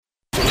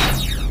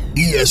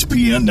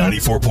ESPN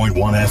 94.1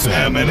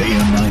 FM and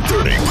AM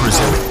 930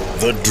 present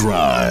The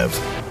Drive.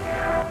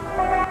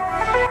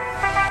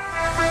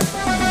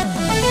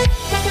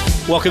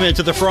 Welcome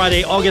into the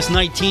Friday, August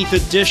 19th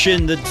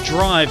edition. The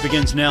Drive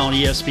begins now on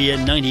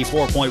ESPN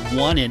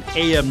 94.1 and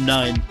AM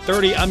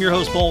 930. I'm your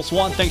host, Paul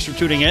Swann. Thanks for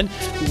tuning in.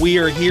 We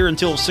are here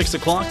until 6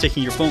 o'clock,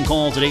 taking your phone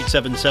calls at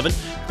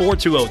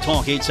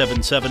 877-420-TALK,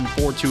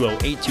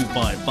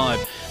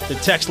 877-420-8255. The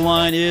text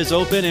line is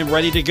open and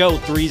ready to go,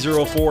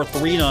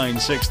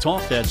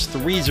 304-396-TALK. That's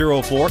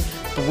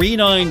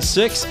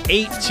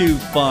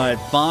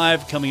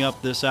 304-396-8255. Coming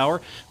up this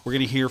hour, we're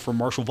going to hear from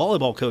Marshall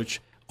volleyball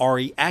coach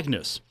Ari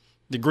Agnes.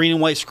 The green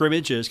and white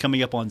scrimmage is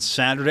coming up on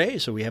Saturday,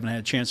 so we haven't had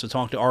a chance to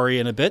talk to Ari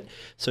in a bit.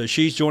 So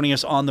she's joining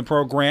us on the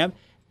program,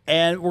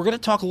 and we're going to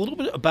talk a little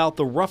bit about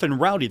the Rough and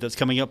Rowdy that's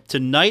coming up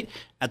tonight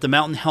at the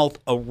Mountain Health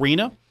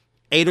Arena,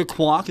 8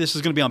 o'clock. This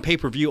is going to be on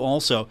pay-per-view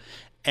also,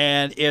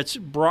 and it's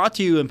brought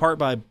to you in part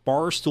by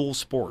Barstool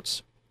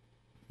Sports.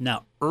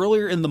 Now,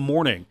 earlier in the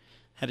morning,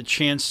 had a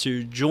chance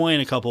to join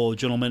a couple of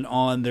gentlemen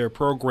on their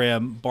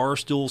program.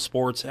 Barstool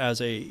Sports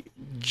has a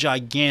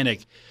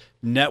gigantic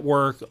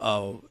network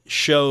of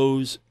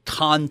shows,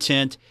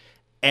 content,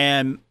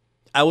 and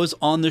I was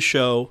on the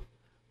show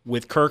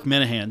with Kirk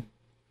Minihane.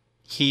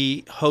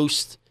 He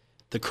hosts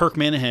the Kirk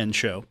Minihane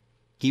Show.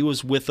 He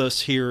was with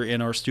us here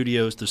in our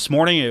studios this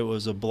morning. It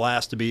was a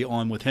blast to be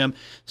on with him.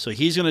 So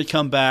he's going to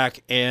come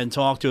back and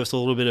talk to us a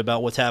little bit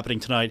about what's happening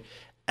tonight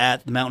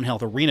at the Mountain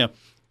Health Arena.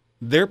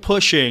 They're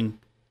pushing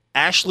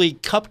Ashley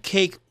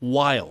Cupcake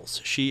Wiles.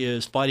 She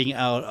is fighting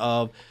out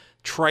of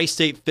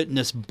Tri-State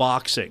Fitness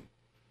Boxing.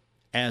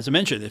 As I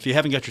mentioned, if you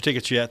haven't got your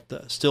tickets yet,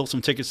 still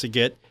some tickets to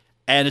get,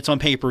 and it's on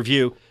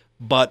pay-per-view.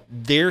 But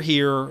they're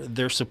here.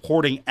 They're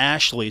supporting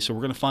Ashley, so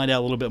we're going to find out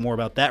a little bit more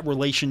about that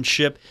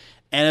relationship.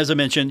 And as I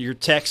mentioned, your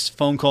texts,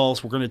 phone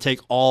calls, we're going to take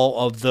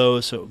all of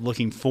those, so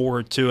looking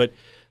forward to it.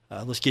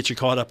 Let's get you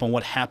caught up on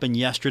what happened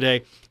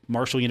yesterday.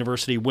 Marshall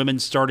University women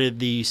started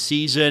the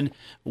season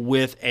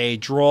with a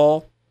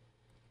draw.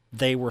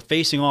 They were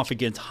facing off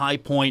against High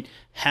Point,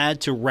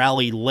 had to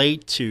rally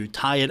late to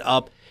tie it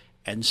up.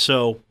 And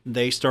so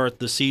they start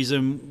the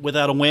season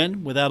without a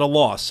win, without a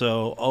loss.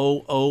 So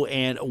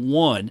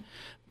 0-1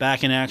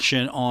 back in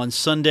action on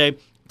Sunday,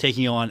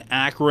 taking on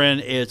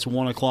Akron. It's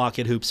 1 o'clock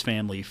at Hoops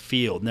Family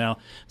Field. Now,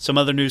 some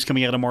other news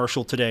coming out of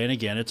Marshall today, and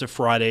again, it's a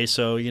Friday,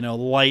 so,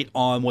 light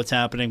on what's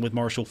happening with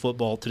Marshall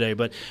football today.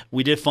 But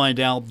we did find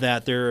out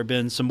that there have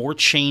been some more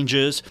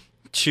changes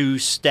to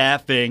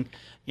staffing.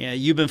 Yeah,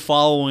 you've been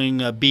following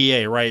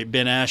BA, right?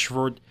 Ben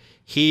Ashford.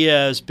 He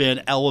has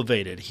been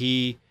elevated.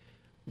 He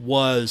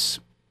was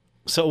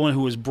someone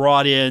who was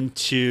brought in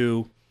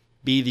to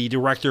be the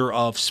director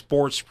of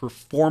sports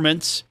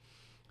performance.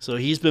 So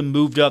he's been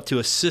moved up to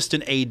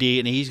assistant AD,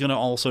 and he's going to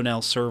also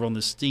now serve on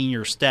the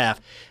senior staff.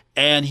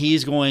 And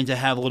he's going to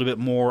have a little bit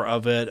more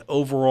of an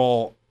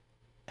overall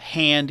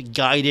hand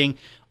guiding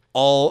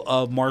all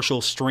of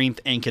Marshall's strength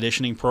and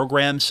conditioning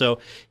programs. So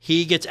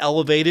he gets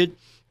elevated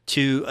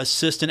to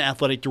assistant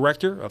athletic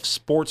director of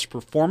sports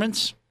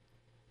performance.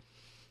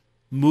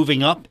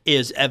 Moving up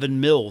is Evan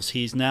Mills.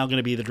 He's now going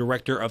to be the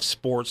director of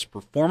sports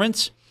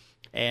performance,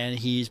 and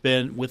he's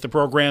been with the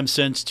program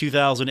since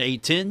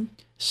 2018,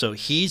 so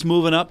he's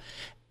moving up.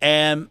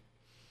 And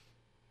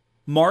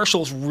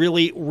Marshall's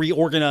really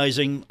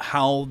reorganizing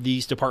how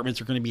these departments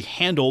are going to be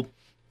handled.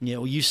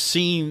 You've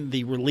seen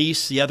the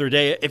release the other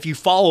day. If you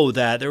follow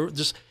that, there were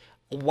just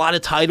a lot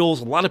of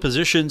titles, a lot of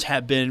positions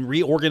have been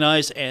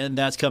reorganized, and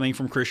that's coming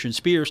from Christian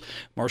Spears,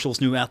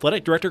 Marshall's new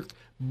athletic director,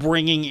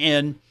 bringing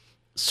in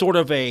sort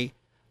of a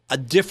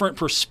different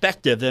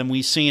perspective than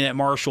we've seen at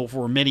Marshall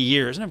for many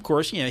years. And, of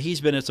course, he's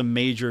been at some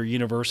major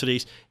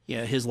universities.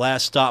 His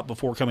last stop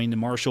before coming to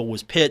Marshall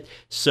was Pitt.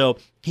 So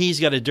he's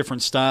got a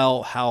different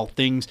style, how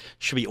things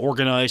should be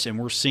organized, and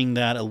we're seeing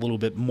that a little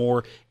bit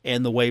more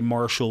in the way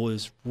Marshall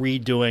is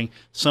redoing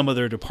some of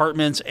their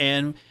departments.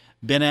 And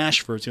Ben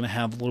Ashford's going to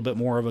have a little bit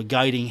more of a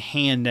guiding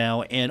hand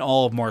now in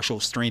all of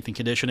Marshall's strength and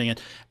conditioning.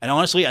 And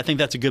honestly, I think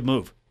that's a good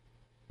move.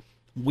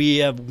 We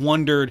have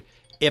wondered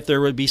if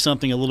there would be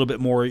something a little bit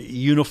more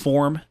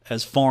uniform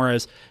as far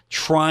as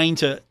trying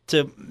to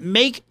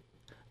make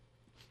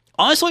 –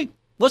 honestly,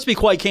 let's be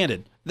quite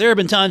candid. There have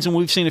been times when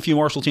we've seen a few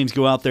Marshall teams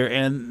go out there,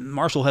 and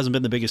Marshall hasn't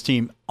been the biggest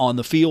team on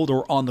the field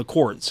or on the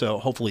court. So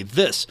hopefully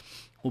this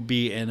will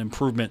be an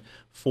improvement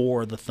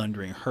for the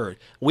Thundering Herd.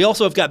 We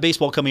also have got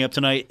baseball coming up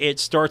tonight.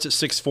 It starts at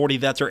 6:40.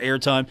 That's our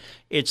airtime.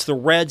 It's the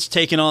Reds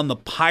taking on the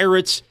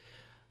Pirates.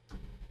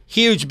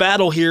 Huge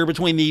battle here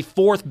between the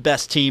fourth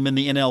best team in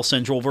the NL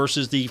Central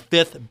versus the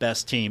fifth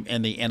best team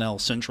in the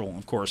NL Central.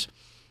 Of course,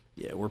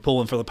 we're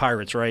pulling for the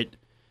Pirates, right?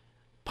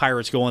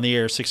 Pirates go on the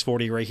air,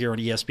 6:40 right here on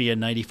ESPN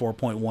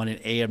 94.1 and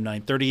AM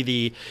 930.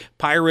 The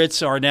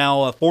Pirates are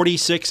now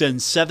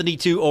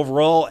 46-72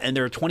 overall, and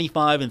they're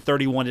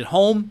 25-31 at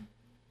home.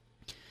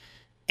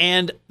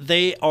 And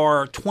they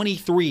are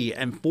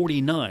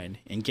 23-49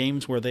 in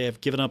games where they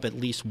have given up at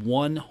least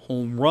one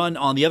home run.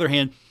 On the other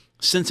hand,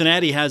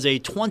 Cincinnati has a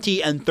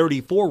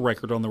 20-34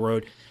 record on the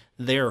road.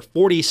 They're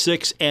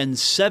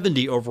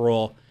 46-70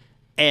 overall,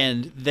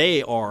 And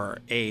they are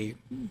a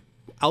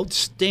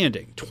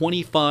outstanding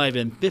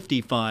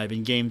 25-55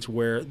 in games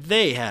where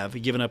they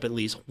have given up at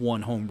least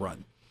one home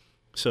run.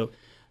 So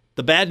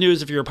the bad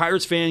news, if you're a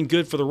Pirates fan,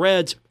 good for the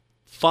Reds.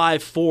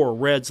 5-4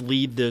 Reds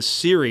lead this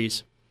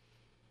series.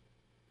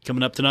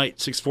 Coming up tonight,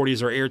 6:40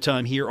 is our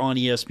airtime here on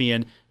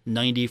ESPN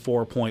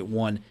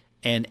 94.1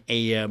 and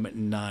AM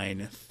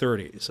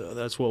 930. So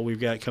that's what we've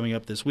got coming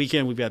up this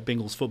weekend. We've got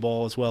Bengals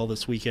football as well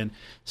this weekend.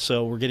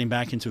 So we're getting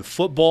back into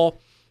football.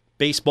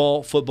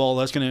 Baseball, football,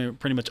 that's going to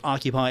pretty much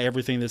occupy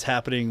everything that's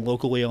happening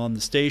locally on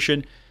the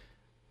station.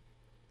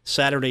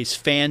 Saturday's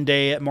Fan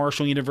Day at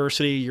Marshall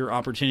University, your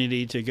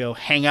opportunity to go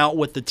hang out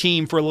with the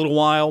team for a little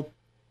while,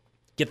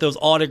 get those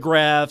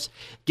autographs,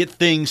 get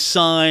things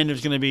signed.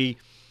 There's going to be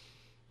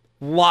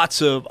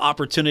lots of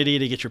opportunity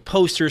to get your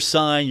posters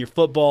signed, your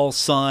football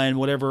signed,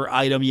 whatever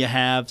item you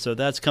have. So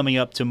that's coming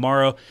up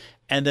tomorrow.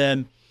 And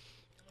then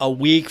a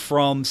week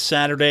from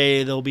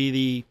Saturday, there'll be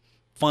the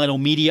final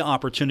media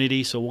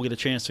opportunity, so we'll get a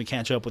chance to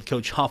catch up with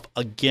Coach Huff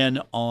again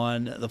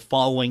on the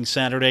following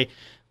Saturday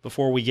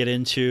before we get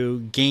into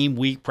game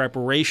week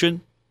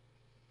preparation.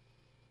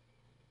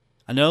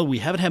 I know we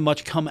haven't had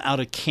much come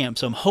out of camp,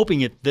 so I'm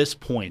hoping at this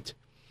point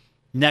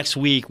next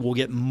week we'll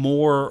get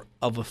more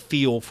of a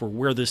feel for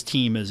where this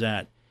team is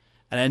at.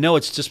 And I know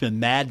it's just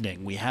been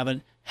maddening. We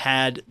haven't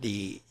had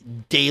the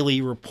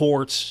daily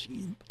reports.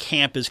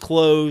 Camp is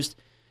closed.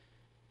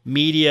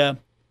 Media,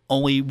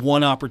 only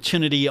one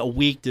opportunity a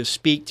week to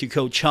speak to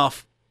Coach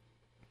Huff.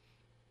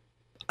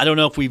 I don't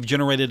know if we've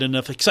generated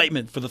enough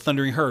excitement for the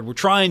Thundering Herd. We're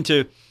trying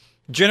to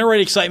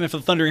generate excitement for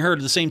the Thundering Herd.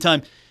 At the same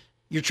time,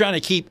 you're trying to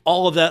keep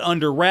all of that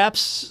under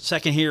wraps.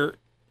 Second here,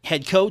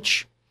 head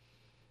coach.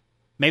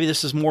 Maybe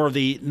this is more of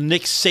the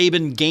Nick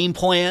Saban game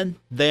plan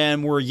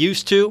than we're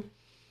used to.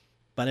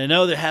 But I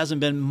know there hasn't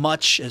been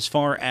much as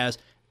far as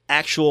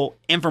actual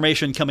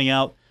information coming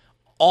out.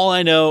 All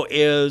I know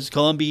is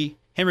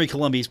Henry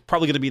Colombi is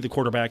probably going to be the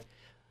quarterback.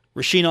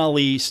 Rasheen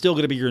Ali still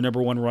going to be your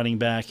number one running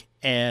back.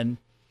 And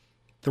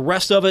the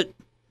rest of it,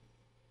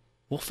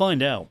 we'll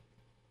find out.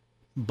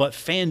 But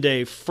Fan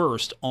Day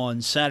first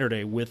on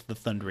Saturday with the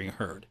Thundering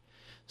Herd.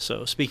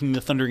 So speaking of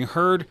the Thundering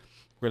Herd,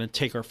 we're going to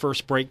take our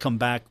first break, come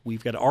back.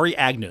 We've got Ari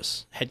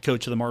Agnes, head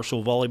coach of the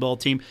Marshall volleyball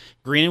team.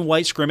 Green and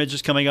white scrimmage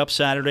is coming up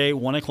Saturday,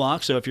 1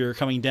 o'clock. So if you're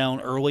coming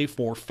down early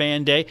for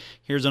Fan Day,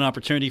 here's an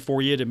opportunity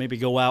for you to maybe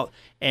go out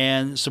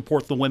and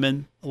support the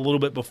women a little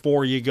bit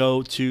before you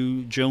go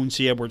to Jones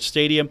C. Edwards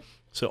Stadium.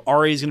 So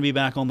Ari is going to be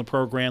back on the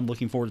program.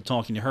 Looking forward to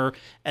talking to her.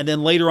 And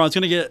then later on, it's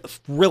going to get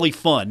really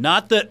fun.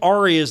 Not that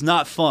Ari is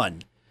not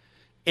fun.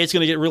 It's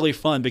going to get really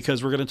fun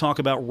because we're going to talk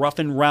about Rough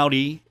and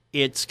Rowdy.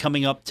 It's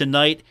coming up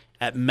tonight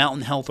at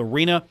Mountain Health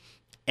Arena,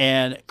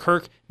 and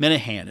Kirk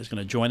Minahan is going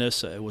to join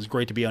us. It was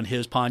great to be on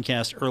his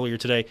podcast earlier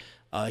today.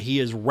 He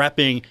is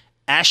repping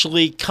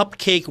Ashley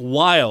Cupcake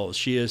Wiles.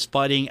 She is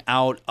fighting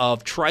out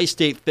of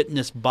Tri-State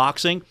Fitness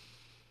Boxing.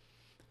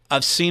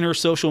 I've seen her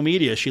social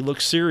media. She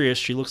looks serious.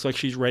 She looks like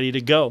she's ready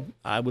to go.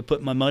 I would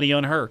put my money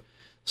on her.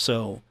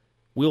 So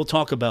we'll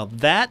talk about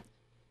that.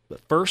 But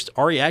first,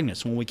 Ari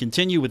Agnes, when we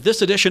continue with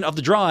this edition of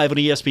The Drive on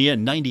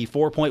ESPN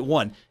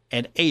 94.1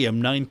 and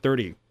AM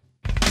 930.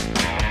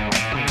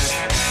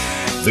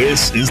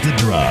 This is The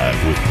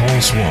Drive with Paul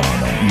Swan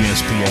on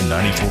ESPN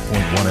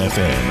 94.1 FM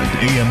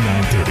and AM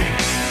 930.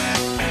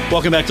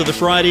 Welcome back to the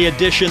Friday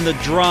edition, The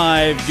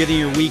Drive, getting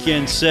your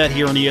weekend set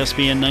here on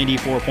ESPN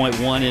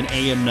 94.1 and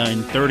AM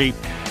 930. I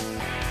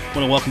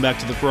want to welcome back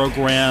to the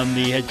program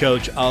the head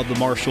coach of the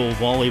Marshall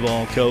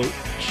volleyball coach,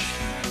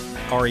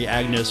 Ari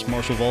Agnes.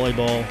 Marshall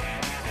volleyball,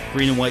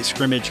 green and white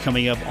scrimmage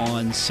coming up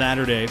on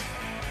Saturday.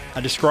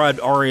 I described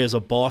Ari as a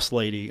boss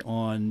lady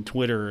on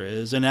Twitter.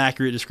 Is an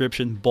accurate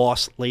description,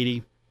 boss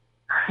lady?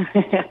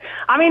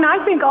 I mean,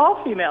 I think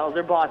all females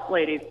are boss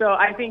ladies, so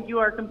I think you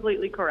are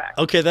completely correct.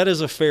 Okay, that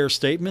is a fair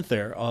statement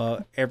there.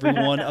 Every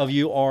one of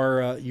you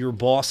are your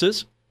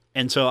bosses,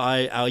 and so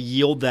I'll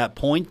yield that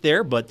point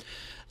there, but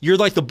you're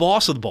like the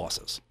boss of the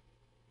bosses.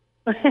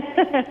 I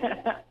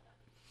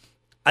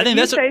think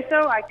if you say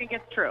so, I think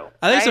it's true.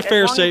 I think it's a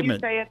fair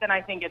statement. If you say it, then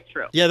I think it's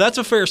true. Yeah, that's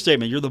a fair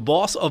statement. You're the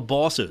boss of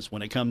bosses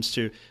when it comes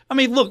to – I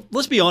mean, look,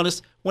 let's be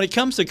honest. When it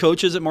comes to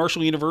coaches at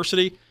Marshall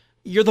University,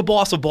 you're the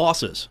boss of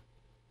bosses.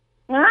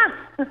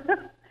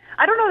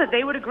 I don't know that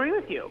they would agree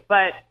with you,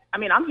 but, I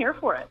mean, I'm here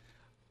for it.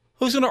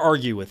 Who's going to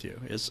argue with you?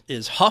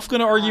 Is Huff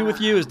going to argue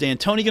with you? Is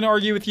D'Antoni going to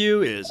argue with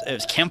you? Is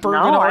Kemper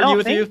going to argue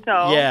with you?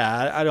 So.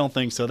 Yeah, I don't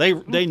think so.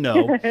 They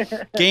know.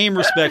 Game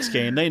respects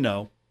game. They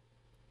know.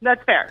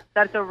 That's fair.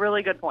 That's a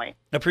really good point.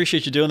 I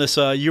appreciate you doing this.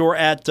 You're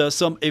at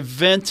some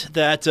event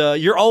that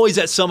you're always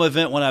at some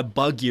event when I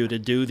bug you to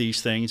do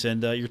these things,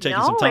 and you're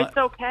taking some time. No, it's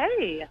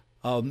okay.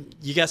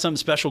 You got something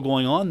special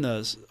going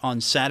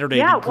on Saturday.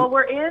 Yeah, well,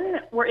 we're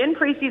in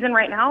preseason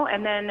right now,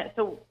 and then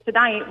so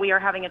tonight we are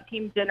having a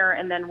team dinner,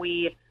 and then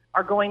we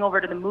are going over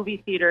to the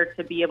movie theater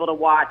to be able to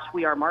watch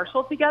We Are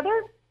Marshall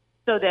together.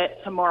 So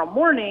that tomorrow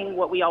morning,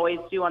 what we always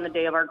do on the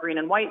day of our green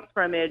and white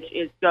scrimmage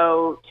is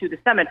go to the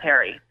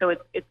cemetery. So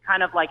it's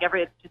kind of like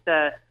it's just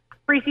a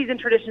preseason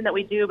tradition that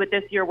we do, but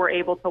this year we're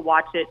able to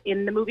watch it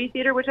in the movie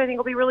theater, which I think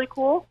will be really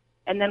cool.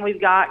 And then we've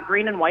got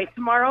green and white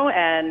tomorrow,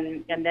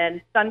 and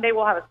then Sunday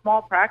we'll have a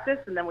small practice,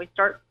 and then we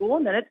start school,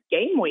 and then it's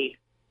game week.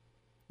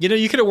 You know,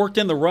 you could have worked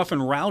in the Rough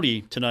and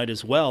Rowdy tonight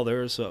as well.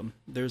 There's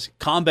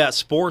combat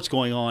sports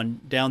going on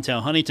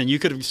downtown Huntington. You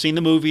could have seen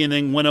the movie and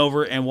then went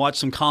over and watched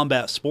some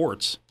combat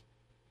sports.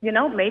 You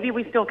know, maybe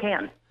we still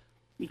can.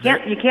 You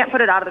can't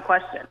put it out of the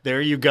question. There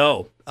you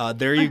go.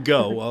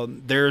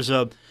 There's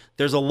a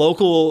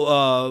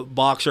local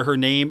boxer. Her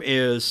nickname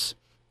is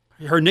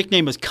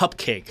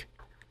Cupcake.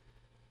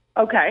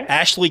 Okay.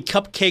 Ashley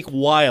Cupcake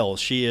Wiles.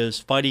 She is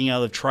fighting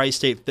out of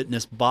Tri-State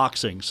Fitness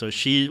Boxing, so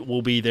she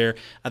will be there.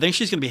 I think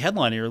she's going to be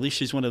headlining, or at least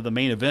she's one of the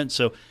main events.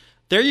 So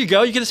there you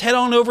go. You can just head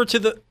on over to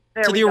the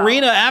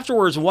arena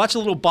afterwards and watch a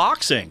little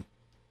boxing.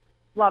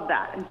 Love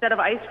that. Instead of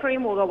ice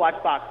cream, we'll go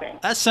watch boxing.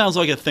 That sounds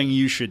like a thing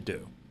you should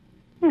do.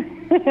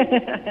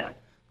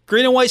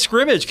 Green and white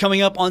scrimmage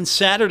coming up on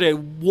Saturday.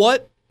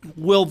 What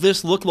will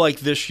this look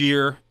like this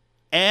year?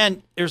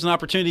 And there's an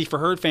opportunity for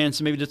Herd fans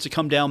to maybe just to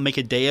come down, make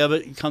a day of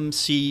it, come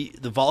see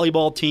the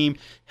volleyball team,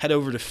 head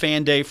over to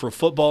Fan Day for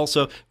football.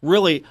 So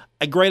really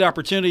a great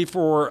opportunity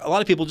for a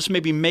lot of people just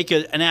maybe make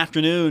an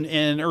afternoon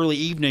and an early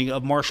evening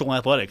of Marshall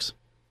athletics.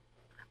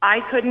 I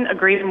couldn't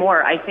agree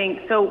more. I think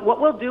so. What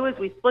we'll do is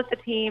we split the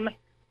team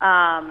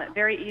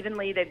very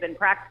evenly. They've been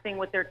practicing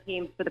with their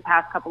teams for the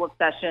past couple of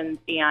sessions,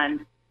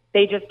 and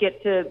they just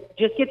get to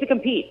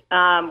compete.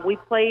 We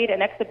played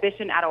an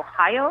exhibition at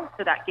Ohio,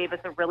 so that gave us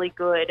a really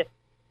good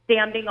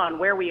standing on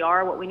where we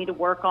are, what we need to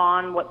work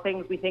on, what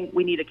things we think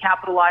we need to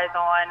capitalize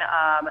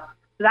on.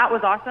 So that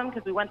was awesome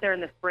because we went there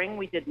in the spring.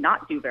 We did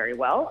not do very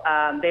well.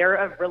 They're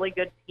a really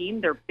good team.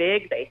 They're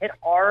big. They hit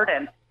hard,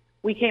 and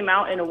we came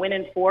out in a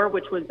 1-4,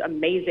 which was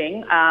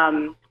amazing,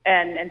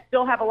 and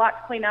still have a lot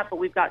to clean up, but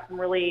we've got some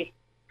really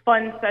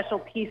fun special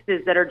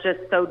pieces that are just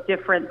so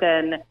different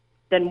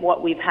than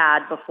what we've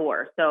had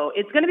before. So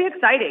it's going to be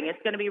exciting.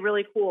 It's going to be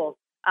really cool.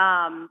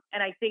 And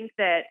I think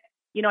that,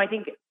 I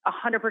think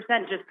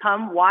 100% just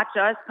come watch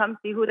us, come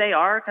see who they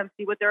are, come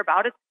see what they're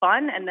about. It's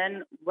fun. And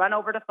then run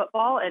over to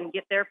football and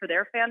get there for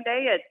their fan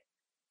day.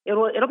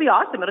 It'll be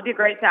awesome. It'll be a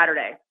great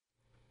Saturday.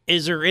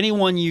 Is there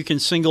anyone you can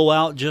single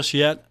out just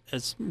yet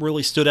that's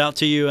really stood out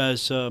to you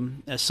as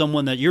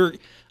someone that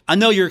I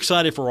know you're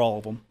excited for all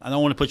of them. I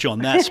don't want to put you on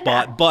that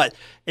spot, but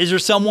is there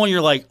someone you're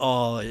like,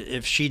 oh,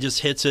 if she just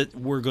hits it,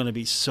 we're going to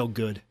be so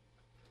good?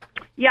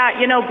 Yeah,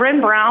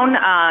 Bryn Brown,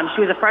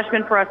 she was a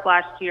freshman for us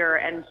last year,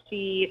 and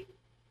she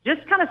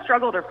just kind of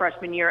struggled her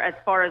freshman year as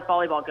far as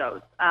volleyball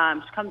goes.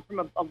 She comes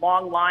from a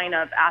long line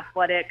of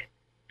athletic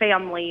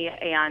family,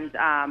 and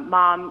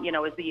mom,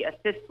 is the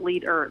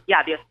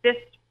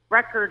assist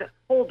record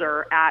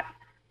holder at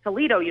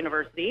Toledo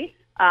University.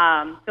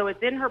 So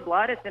it's in her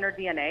blood, it's in her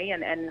DNA,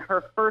 and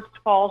her first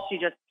fall, she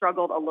just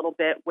struggled a little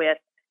bit with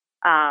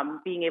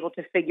being able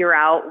to figure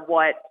out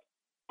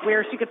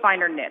where she could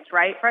find her niche,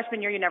 right?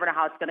 Freshman year, you never know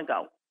how it's going to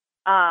go.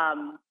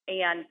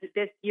 And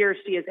this year,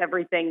 she is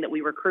everything that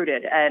we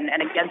recruited. And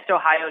against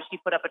Ohio, she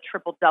put up a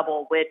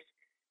triple-double, which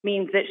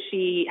means that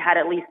she had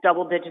at least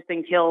double digits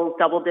in kills,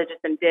 double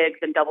digits in digs,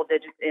 and double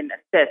digits in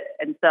assists.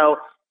 And so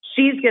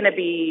she's going to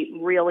be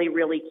really,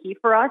 really key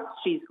for us.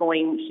 She's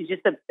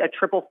just a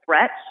triple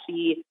threat.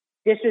 She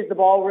dishes the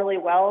ball really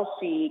well.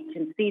 She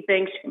can see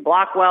things. She can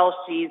block well.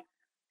 She's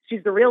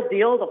the real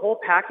deal, the whole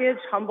package.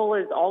 Humble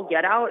as all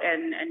get out,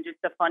 and just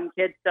a fun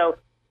kid. So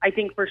I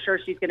think for sure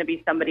she's going to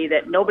be somebody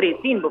that nobody's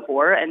seen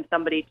before and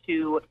somebody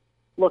to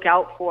look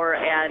out for,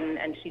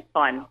 and she's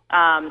fun.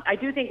 I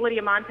do think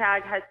Lydia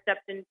Montag has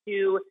stepped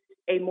into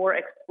a more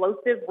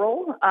explosive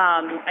role.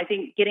 I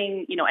think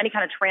getting, any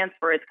kind of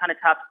transfer is kind of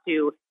tough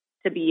to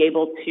be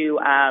able to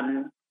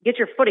get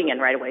your footing in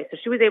right away. So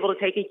she was able to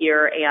take a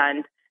year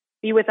and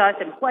be with us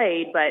and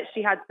played, but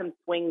she had some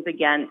swings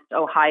against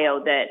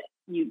Ohio that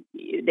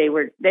they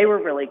were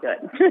really good.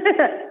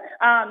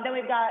 Then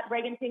we've got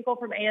Reagan Tinkle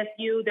from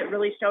ASU that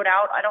really showed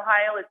out at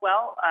Ohio as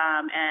well.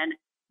 And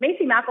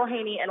Macy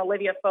McElhaney and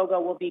Olivia Fogo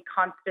will be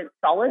constant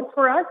solids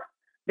for us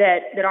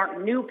that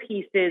aren't new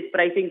pieces, but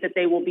I think that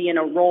they will be in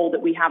a role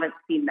that we haven't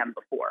seen them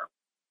before.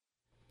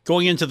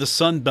 Going into the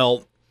Sun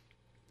Belt,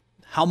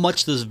 how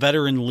much does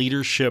veteran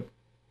leadership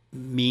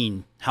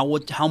mean? How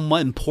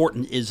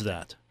important is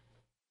that?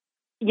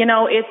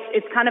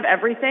 It's kind of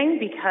everything,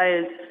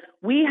 because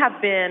we've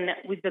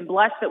been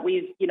blessed that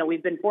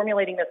we've been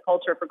formulating this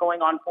culture for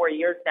going on 4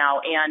 years now,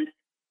 and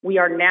we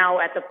are now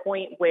at the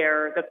point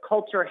where the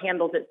culture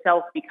handles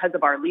itself because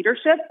of our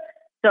leadership.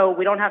 So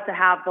we don't have to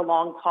have the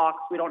long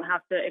talks. We don't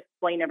have to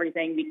explain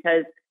everything,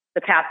 because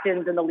the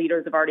captains and the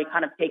leaders have already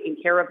kind of taken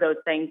care of those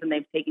things, and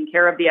they've taken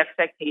care of the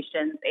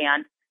expectations.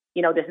 And,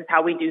 this is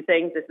how we do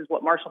things. This is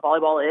what Marshall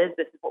volleyball is.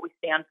 This is what we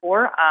stand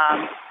for.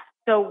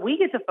 So we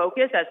get to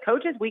focus as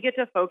coaches. We get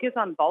to focus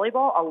on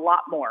volleyball a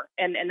lot more.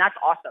 And that's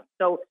awesome.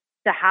 So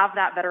to have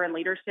that veteran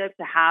leadership,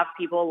 to have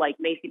people like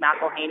Macy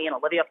McElhaney and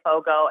Olivia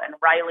Fogo and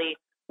Riley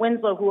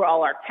Winslow, who are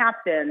all our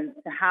captains,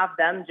 to have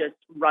them just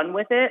run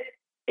with it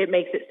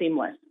makes it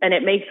seamless. And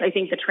it makes, I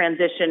think, the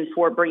transition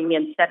for bringing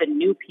in 7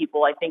 new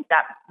people, I think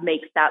that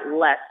makes that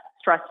less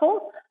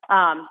stressful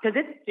because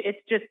it's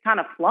just kind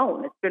of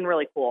flown. It's been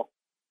really cool.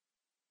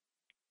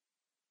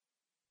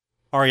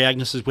 Ari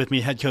Agnes is with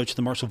me, head coach of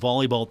the Marshall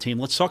volleyball team.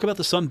 Let's talk about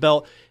the Sun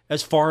Belt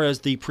as far as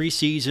the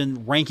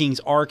preseason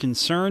rankings are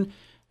concerned.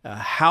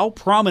 How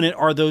prominent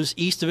are those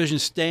East Division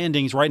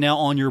standings right now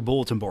on your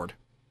bulletin board?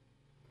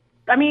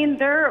 I mean,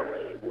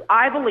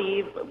 I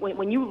believe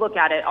when you look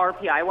at it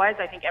RPI-wise,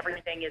 I think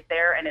everything is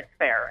there and it's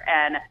fair.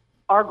 And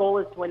our goal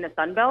is to win the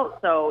Sun Belt,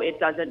 so it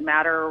doesn't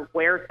matter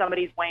where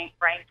somebody's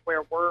ranked,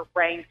 where we're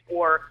ranked,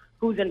 or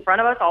who's in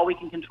front of us. All we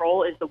can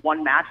control is the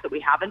one match that we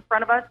have in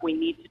front of us. We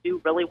need to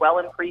do really well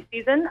in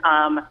preseason.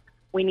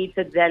 We need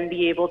to then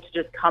be able to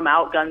just come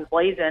out guns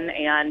blazing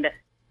and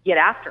get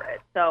after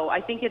it. So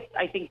I think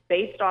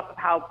based off of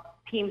how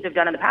teams have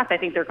done in the past, I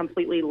think they're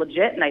completely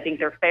legit and I think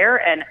they're fair.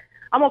 And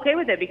I'm okay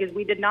with it because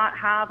we did not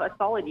have a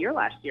solid year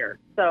last year.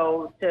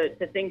 So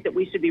to think that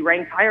we should be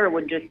ranked higher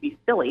would just be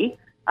silly.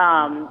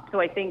 So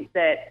I think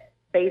that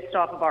based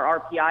off of our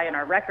RPI and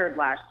our record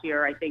last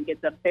year, I think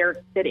it's a fair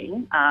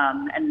sitting.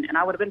 And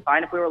I would have been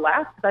fine if we were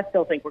last because I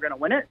still think we're going to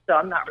win it. So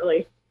I'm not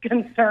really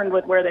concerned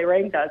with where they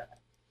ranked us.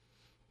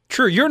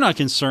 True, you're not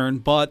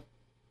concerned, but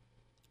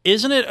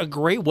isn't it a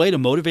great way to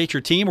motivate your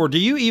team? Or do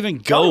you even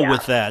go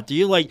with that? Do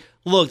you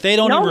look, they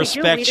don't even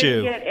respect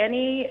you? We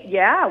didn't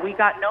get we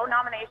got no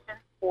nominations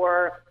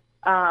for,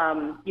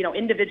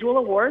 individual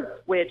awards,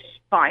 which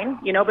fine,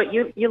 but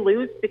you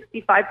lose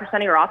 65%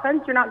 of your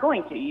offense. You're not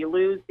going to. You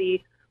lose the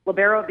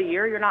libero of the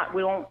year.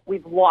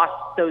 We've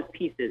lost those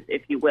pieces,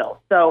 if you will.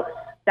 So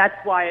that's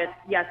why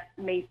yes,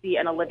 Macy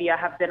and Olivia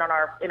have been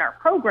in our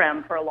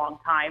program for a long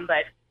time,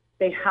 but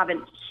they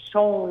haven't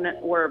shown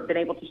or been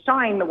able to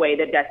shine the way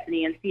that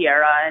Destiny and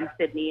Sierra and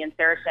Sydney and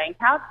Sarah Shank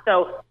have.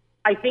 So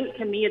I think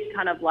to me, it's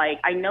kind of like,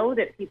 I know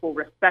that people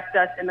respect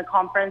us in the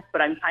conference,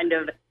 but I'm kind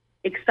of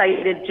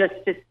excited just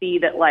to see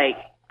that,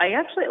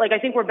 I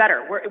think we're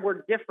better.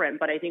 We're different,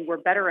 but I think we're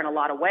better in a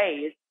lot of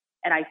ways.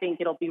 And I think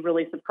it'll be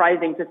really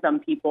surprising to some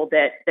people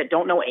that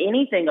don't know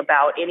anything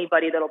about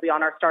anybody that'll be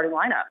on our starting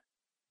lineup.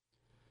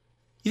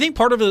 You think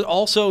part of it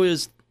also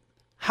is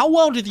how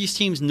well do these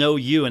teams know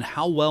you, and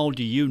how well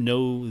do you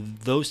know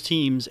those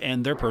teams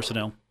and their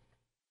personnel?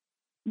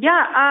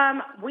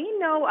 Yeah, we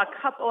know a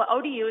couple.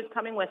 ODU is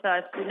coming with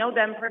us. We know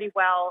them pretty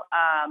well.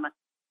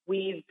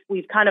 We've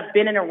kind of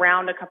been in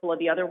around a couple of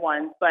the other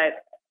ones,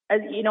 but as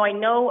you know, I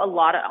know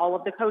all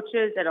of the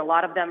coaches, and a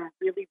lot of them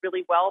really,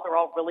 really well. They're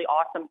all really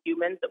awesome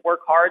humans that work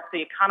hard. So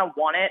you kind of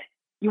want it.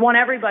 You want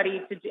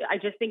everybody to do. I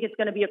just think it's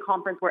going to be a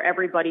conference where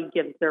everybody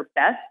gives their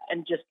best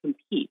and just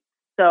competes.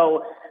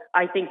 So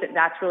I think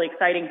that's really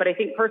exciting. But I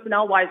think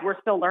personnel-wise, we're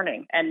still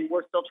learning, and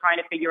we're still trying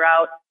to figure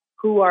out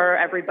who are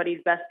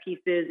everybody's best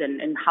pieces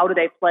and how do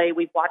they play.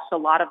 We've watched a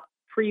lot of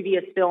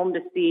previous film to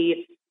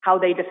see how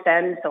they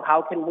defend. So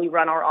how can we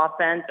run our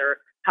offense, or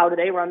how do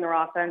they run their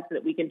offense so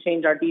that we can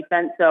change our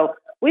defense? So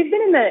we've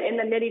been in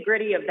the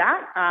nitty-gritty of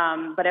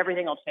that, but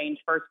everything will change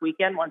first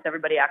weekend once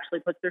everybody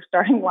actually puts their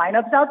starting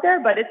lineups out there.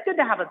 But it's good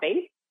to have a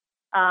base,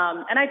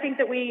 and I think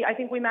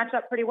we match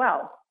up pretty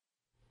well.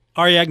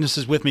 Ari Agnes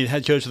is with me, the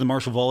head coach of the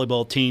Marshall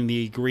volleyball team.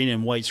 The green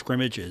and white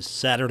scrimmage is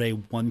Saturday,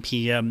 1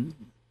 p.m.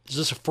 Is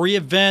this a free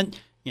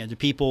event? Do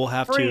people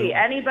have free.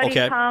 Anybody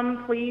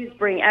come, please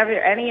bring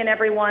any and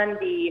everyone.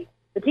 The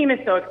team is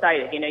so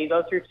excited. You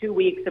go through 2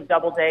 weeks of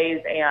double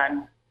days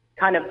and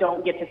kind of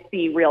don't get to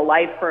see real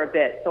life for a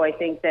bit. So I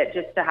think that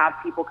just to have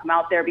people come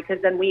out there, because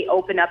then we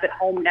open up at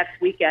home next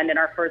weekend in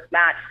our first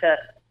match to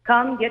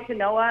come get to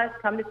know us,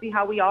 come to see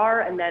how we are,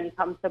 and then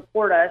come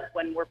support us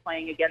when we're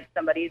playing against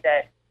somebody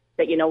that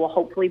we'll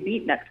hopefully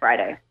beat next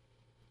Friday.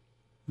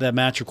 That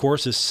match, of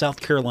course, is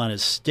South Carolina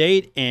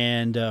State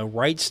and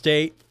Wright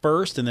State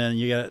first, and then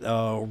you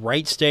got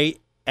Wright State,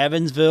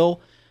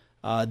 Evansville.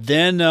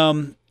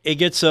 Then it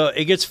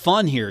gets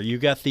fun here. You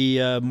got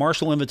the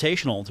Marshall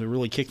Invitational to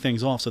really kick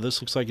things off. So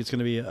this looks like it's going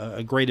to be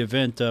a great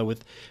event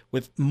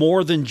with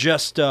more than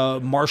just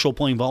Marshall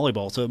playing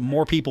volleyball. So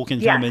more people can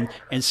come in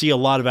and see a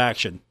lot of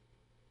action.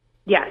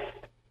 Yes.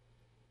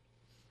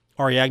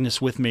 Ari Agnes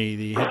with me,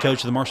 the head coach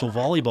of the Marshall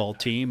volleyball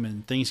team,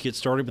 and things get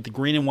started with the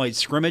green and white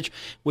scrimmage,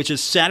 which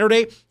is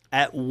Saturday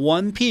at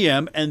 1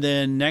 p.m. And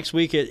then next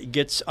week it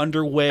gets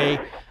underway.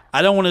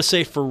 I don't want to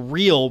say for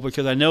real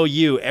because I know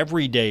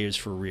every day is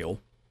for real.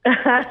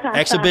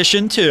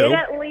 Exhibition too.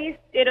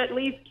 It at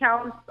least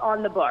counts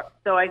on the book,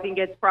 so I think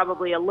it's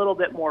probably a little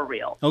bit more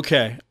real.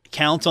 Okay,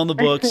 counts on the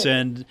books,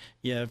 and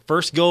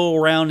first go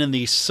around in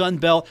the Sun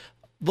Belt.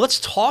 Let's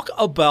talk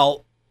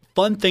about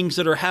fun things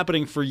that are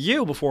happening for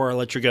you before I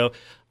let you go.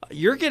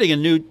 You're getting a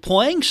new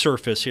playing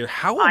surface here.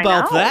 How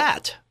about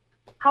that?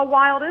 How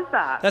wild is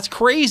that? That's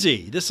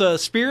crazy. This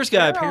Spears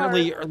guy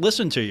apparently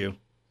listened to you.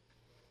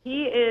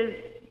 He is.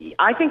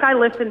 I think I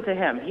listened to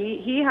him.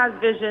 He has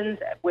visions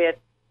with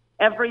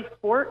every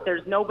sport.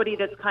 There's nobody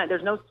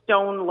there's no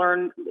stone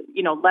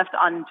left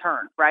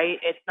unturned, right?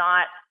 It's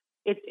not.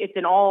 It's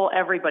in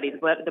everybody.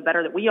 The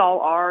better that we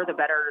all are, the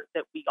better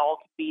that we all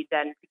can be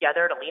then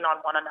together to lean on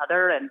one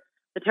another. And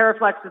the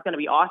TerraFlex is going to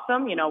be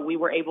awesome. We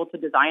were able to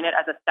design it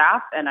as a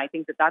staff, and I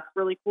think that that's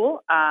really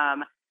cool.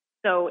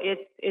 So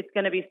it's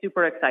going to be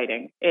super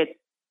exciting. It's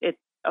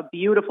a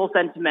beautiful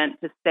sentiment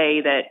to say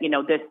that,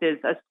 this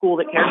is a school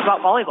that cares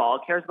about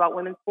volleyball, cares about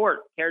women's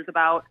sports, cares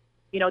about,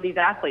 these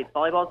athletes.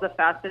 Volleyball is the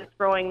fastest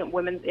growing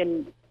women's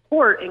in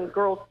sport, in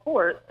girls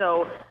sport.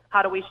 So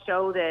how do we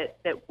show that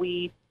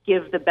we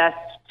give the best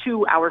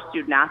to our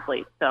student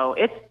athletes? So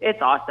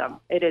it's awesome.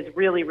 It is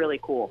really,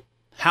 really cool.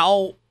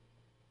 How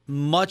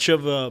much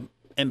of a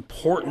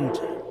important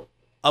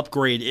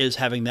upgrade is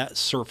having that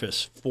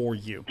surface for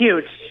you?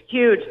 Huge.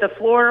 The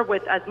floor,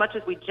 with as much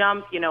as we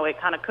jump, it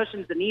kind of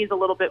cushions the knees a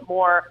little bit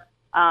more.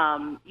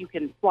 You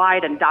can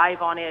slide and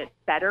dive on it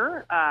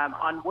better.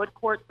 On wood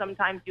courts,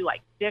 sometimes you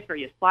stick or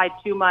you slide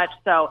too much.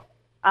 So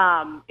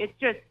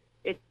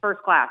it's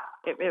first class.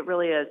 It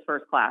really is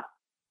first class.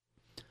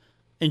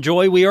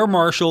 Enjoy We Are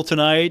Marshall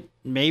tonight.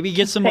 Maybe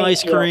get some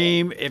ice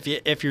cream.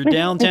 If you're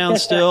downtown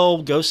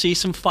still, go see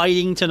some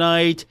fighting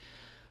tonight.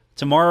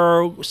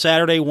 Tomorrow,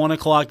 Saturday, 1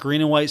 o'clock, green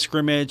and white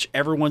scrimmage.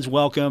 Everyone's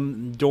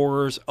welcome.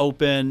 Doors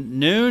open.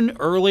 Noon,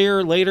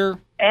 earlier, later?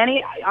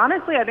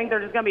 Honestly, I think they're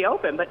just going to be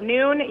open. But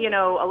noon,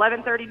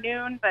 11:30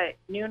 noon. But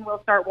noon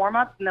we'll start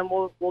warm-ups, and then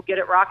we'll get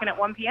it rocking at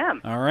 1 p.m.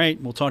 All right.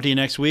 We'll talk to you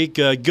next week.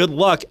 Good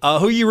luck.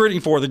 Who are you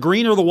rooting for, the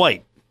green or the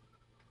white?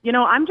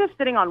 I'm just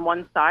sitting on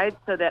one side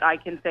so that I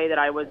can say that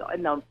I was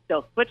in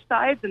they'll switch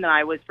sides, and then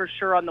I was for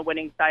sure on the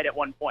winning side at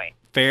one point.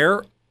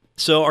 Fair.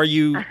 So are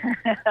your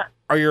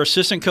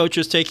assistant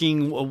coaches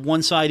taking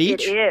one side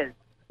each? It is.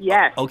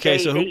 Yes.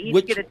 Okay. They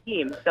each get a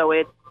team. So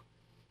it's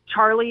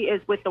Charlie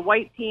is with the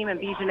white team and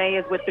Bijane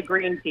is with the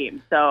green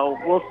team. So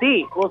we'll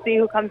see. We'll see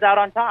who comes out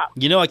on top.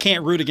 I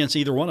can't root against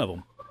either one of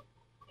them.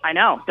 I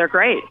know. They're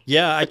great.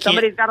 Yeah. But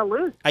somebody's got to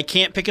lose. I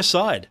can't pick a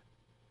side.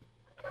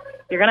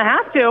 You're going to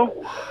have to.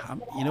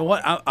 You know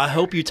what? I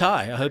hope you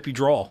tie. I hope you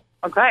draw.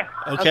 Okay.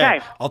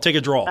 I'll take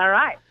a draw. All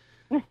right.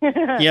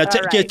 Yeah,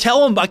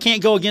 tell them I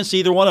can't go against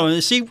either one of them.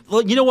 And see,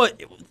 you know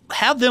what?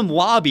 Have them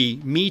lobby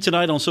me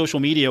tonight on social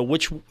media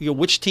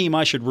which team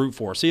I should root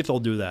for. See if they'll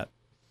do that.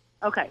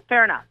 Okay,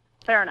 fair enough.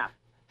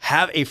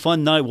 Have a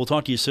fun night. We'll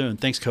talk to you soon.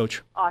 Thanks,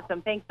 Coach.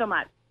 Awesome. Thanks so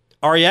much.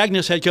 Ari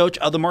Agnes, head coach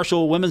of the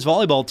Marshall women's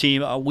volleyball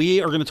team.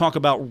 We are going to talk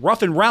about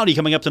Rough and Rowdy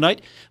coming up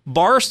tonight.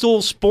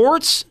 Barstool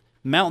Sports,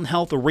 Mountain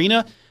Health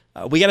Arena.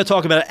 We got to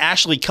talk about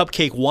Ashley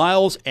Cupcake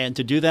Wiles, and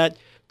to do that,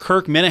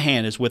 Kirk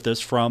Minahan is with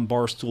us from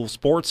Barstool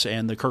Sports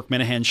and the Kirk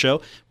Minahan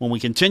Show when we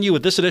continue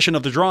with this edition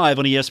of The Drive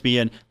on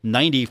ESPN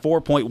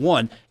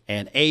 94.1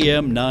 and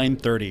AM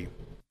 930.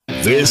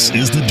 This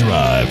is The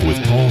Drive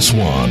with Paul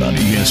Swan on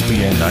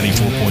ESPN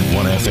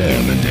 94.1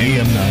 FM and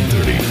AM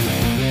 930.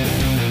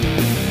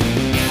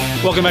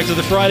 Welcome back to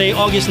the Friday,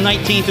 August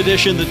 19th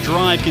edition. The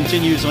Drive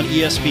continues on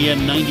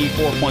ESPN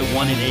 94.1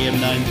 and AM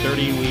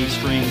 930. We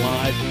stream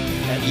live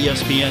at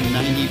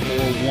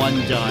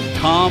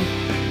ESPN941.com.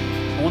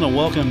 I want to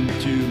welcome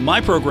to my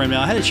program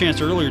now. I had a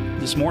chance earlier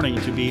this morning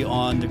to be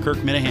on the Kirk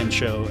Minahan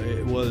Show.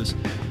 It was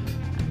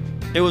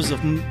the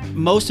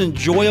most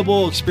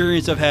enjoyable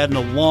experience I've had in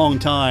a long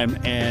time,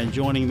 and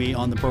joining me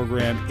on the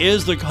program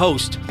is the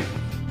host,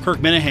 Kirk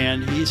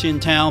Minahan. He's in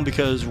town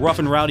because Rough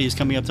and Rowdy is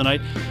coming up tonight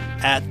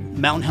at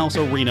Mountain Health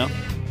Arena.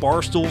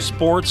 Barstool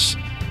Sports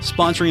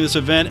sponsoring this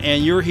event,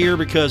 and you're here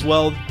because,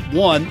 well,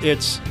 one,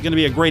 it's going to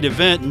be a great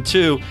event, and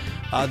two,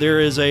 there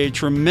is a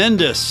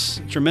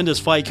tremendous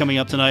fight coming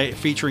up tonight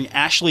featuring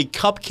Ashley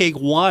Cupcake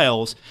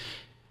Wiles.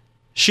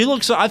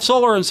 I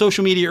saw her on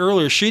social media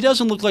earlier. She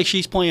doesn't look like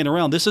she's playing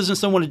around. This isn't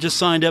someone who just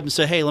signed up and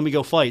said, hey, let me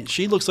go fight.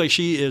 She looks like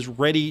she is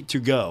ready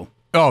to go.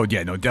 Oh,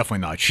 yeah, no,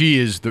 definitely not.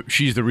 She's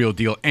the real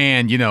deal.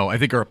 And, I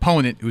think her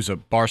opponent, who's a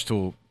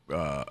Barstool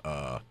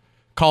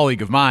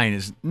colleague of mine,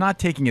 is not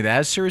taking it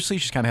as seriously.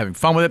 She's kind of having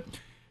fun with it.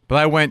 But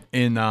I went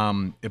in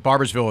at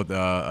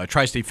Barboursville at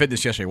Tri-State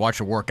Fitness yesterday, watched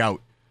her work out.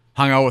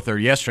 Hung out with her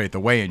yesterday at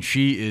the weigh-in.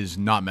 She is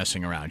not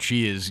messing around.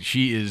 She's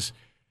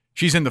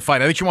in the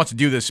fight. I think she wants to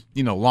do this,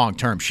 long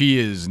term. She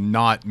is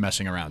not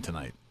messing around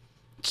tonight.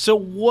 So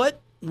what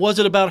was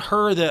it about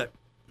her that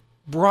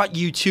brought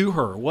you to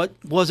her? What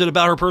was it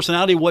about her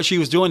personality, what she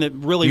was doing that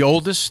really... The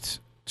oldest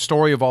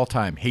story of all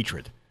time,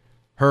 hatred.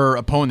 Her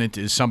opponent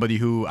is somebody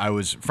who I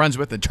was friends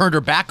with and turned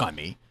her back on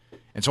me.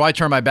 And so I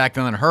turned my back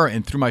on her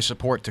and threw my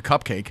support to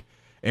Cupcake.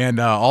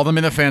 And all the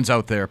Minute fans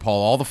out there, Paul,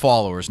 all the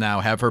followers now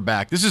have her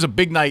back. This is a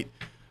big night,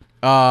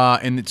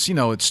 and it's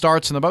it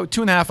starts in about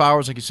 2.5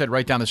 hours, like you said,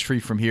 right down the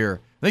street from here.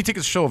 I think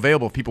tickets are still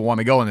available if people want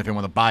to go, and if they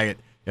want to buy it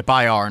at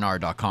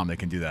buyrnr.com, they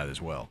can do that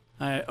as well.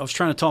 I was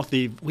trying to talk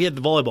we had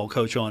the volleyball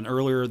coach on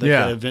earlier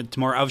that event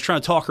tomorrow. I was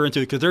trying to talk her into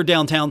it because they're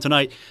downtown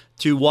tonight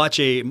to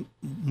watch a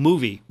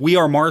movie, We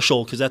Are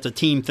Marshall, because that's a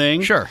team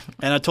thing. Sure.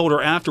 And I told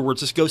her afterwards,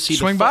 just go see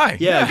Swing by.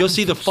 Yeah, go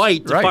see the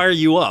fight to fire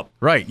you up.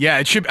 Right. Yeah,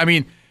 it should.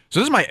 So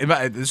this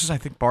is I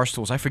think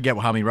Barstool's. I forget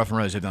how many Rough and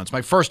Rowdies I've done. It's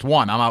my first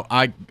one.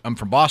 I'm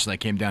from Boston. I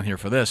came down here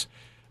for this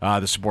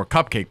to support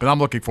Cupcake, but I'm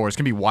looking forward. It's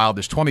gonna be wild.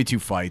 There's 22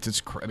 fights.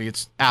 It's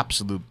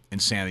absolute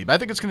insanity. But I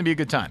think it's gonna be a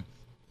good time.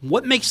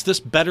 What makes this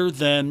better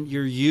than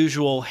your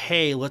usual,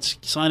 hey, let's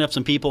sign up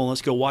some people and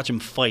let's go watch them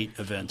fight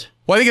event?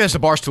 Well, I think that's the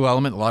Barstool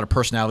element. A lot of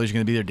personalities are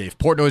going to be there. Dave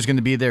Portnoy is going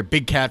to be there.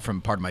 Big Cat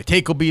from Part of My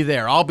Take will be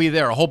there. I'll be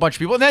there. A whole bunch of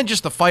people. And then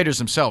just the fighters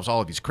themselves.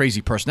 All of these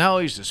crazy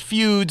personalities. There's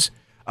feuds.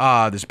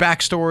 There's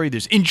backstory.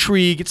 There's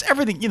intrigue. It's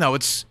everything.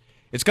 It's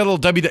got a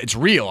little It's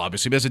real,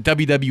 obviously, but there's a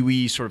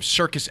WWE sort of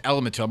circus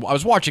element to it. I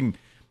was watching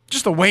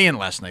just the weigh-in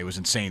last night. It was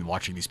insane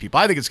watching these people.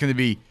 I think it's going to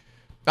be.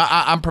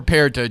 I'm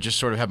prepared to just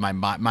sort of have my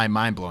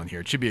mind blown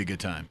here. It should be a good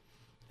time.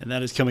 And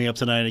that is coming up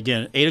tonight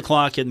again, 8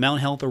 o'clock at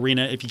Mount Health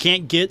Arena. If you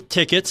can't get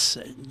tickets,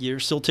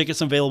 there's still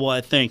tickets available, I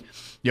think.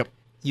 Yep.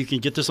 You can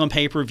get this on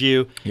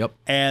pay-per-view. Yep.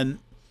 And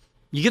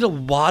you get a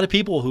lot of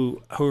people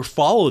who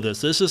follow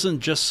this. This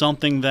isn't just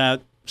something that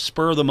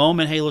spur of the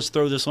moment, hey, let's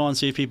throw this on,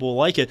 see if people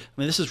like it. I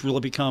mean, this has really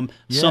become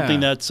something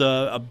that's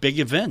a big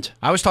event.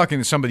 I was talking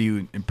to somebody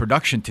in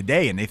production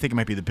today, and they think it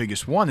might be the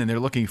biggest one, and they're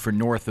looking for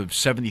north of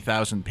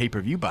 70,000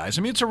 pay-per-view buys.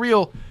 I mean, it's a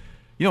real...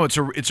 it's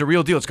a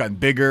real deal. It's gotten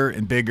bigger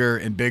and bigger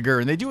and bigger,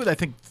 and they do it, I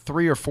think,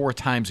 3 or 4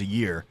 times a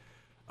year.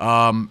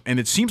 And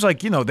it seems like,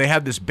 they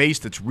have this base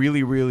that's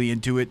really, really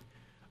into it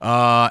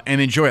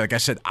and enjoy it. Like I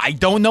said, I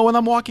don't know what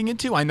I'm walking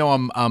into. I know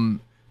I'm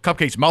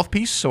Cupcake's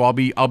mouthpiece, so I'll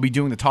be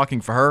doing the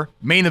talking for her.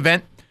 Main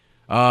event.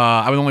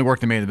 I would only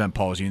work the main event,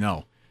 Paul, as you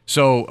know.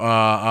 So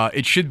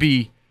it should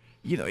be,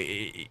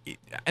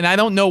 and I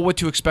don't know what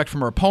to expect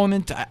from her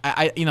opponent.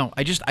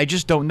 I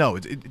just don't know.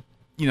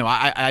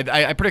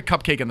 I predict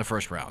Cupcake in the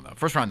first round, though.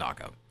 First round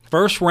knockout.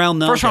 First round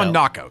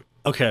knockout.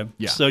 Okay.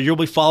 Yeah. So you'll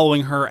be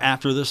following her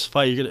after this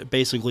fight. You're going to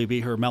basically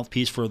be her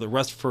mouthpiece for the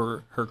rest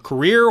for her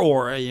career,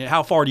 or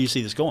how far do you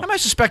see this going? I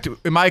suspect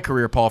in my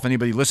career, Paul, if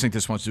anybody listening to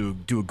this wants to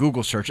do a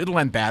Google search, it'll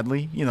end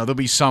badly. There'll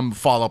be some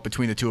follow-up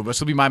between the two of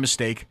us. It'll be my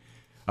mistake.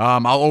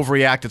 I'll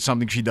overreact at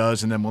something she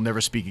does, and then we'll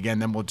never speak again.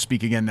 Then we'll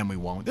speak again, then we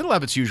won't. It'll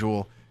have its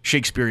usual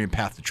Shakespearean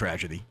path to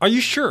tragedy. Are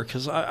you sure?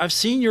 Because I've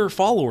seen your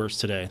followers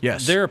today.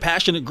 Yes. They're a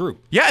passionate group.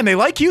 Yeah, and they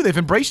like you. They've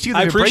embraced you.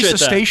 They've embraced the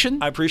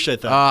station. I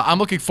appreciate that. I'm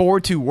looking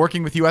forward to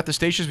working with you at the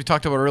station, as we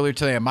talked about earlier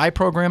today on my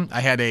program.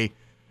 I had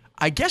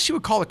I guess you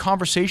would call it a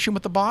conversation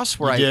with the boss,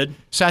 where I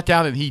sat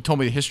down and he told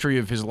me the history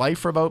of his life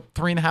for about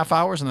 3.5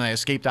 hours, and then I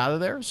escaped out of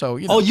there. So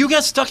you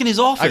got stuck in his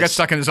office. I got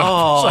stuck in his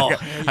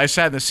office. I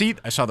sat in the seat.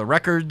 I saw the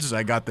records.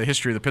 I got the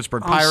history of the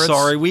Pittsburgh Pirates. I'm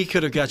sorry, we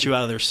could have got you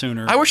out of there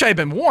sooner. I wish I had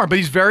been warned, but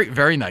he's very,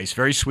 very nice,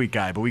 very sweet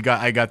guy. But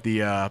I got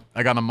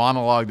a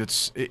monologue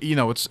that's it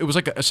was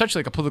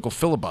essentially like a political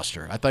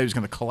filibuster. I thought he was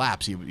going to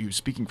collapse. He was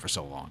speaking for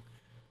so long.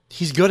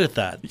 He's good at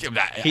that.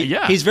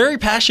 He's very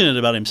passionate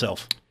about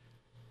himself.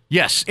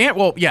 Yes, and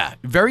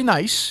very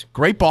nice,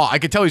 great boss. I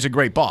could tell he's a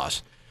great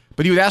boss.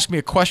 But he would ask me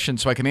a question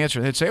so I can answer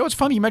it. And he'd say, "Oh, it's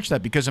funny you mentioned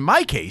that because in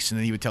my case," and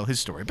then he would tell his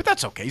story. But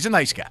that's okay. He's a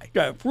nice guy.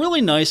 Yeah, really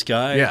nice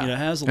guy. Yeah,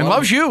 has a and lot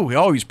loves you.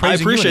 Oh, he's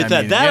praising you. I appreciate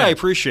that. That I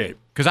appreciate.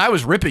 Because I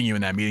was ripping you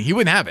in that meeting. He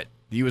wouldn't have it.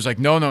 He was like,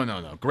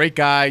 "No, great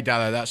guy."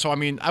 Da. So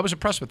I was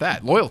impressed with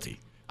that loyalty.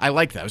 I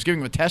like that. I was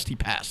giving him a test. He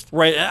passed.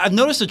 Right. I've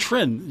noticed a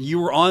trend. You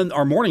were on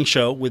our morning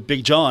show with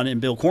Big John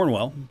and Bill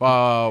Cornwell.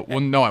 Well,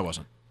 no, I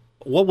wasn't.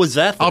 What was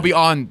that then? I'll be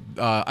on.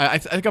 I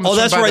think I'm. Oh,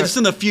 that's right. It's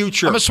in the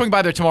future. I'm gonna swing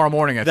by there tomorrow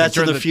morning. I think,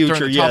 during in the future.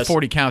 During the top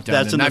 40 countdown.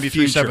 That's in the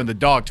future. 93.7 The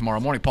Dog tomorrow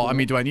morning. Paul,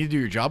 do I need to do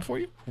your job for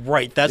you?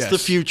 Right. That's the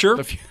future.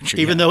 The future.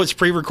 Even though it's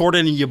pre-recorded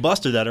and you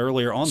busted that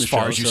earlier on the show.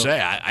 As far as you say,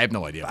 I have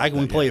no idea. I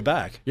can play it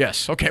back.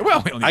 Yes. Okay.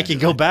 Well, I can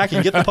go back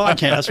and get the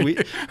podcast,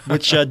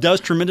 which does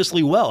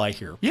tremendously well. I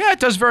hear. Yeah,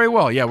 it does very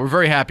well. Yeah, we're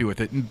very happy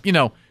with it. And,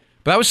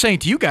 but I was saying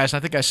to you guys, I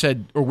think I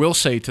said or will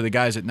say to the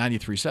guys at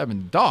 93.7 The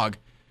Dog.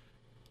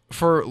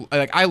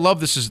 I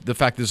love the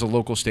fact that there's a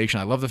local station.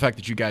 I love the fact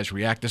that you guys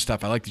react to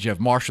stuff. I like that you have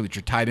Marshall that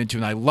you're tied into,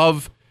 and I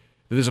love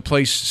that there's a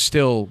place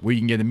still where you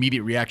can get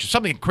immediate reaction.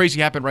 Something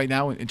crazy happened right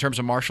now in terms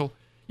of Marshall.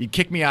 You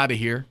kick me out of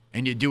here,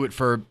 and you do it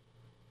for,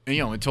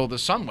 until the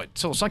sun went.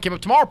 Until the sun came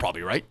up tomorrow,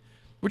 probably, right?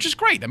 Which is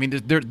great. I mean,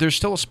 there's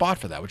still a spot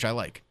for that, which I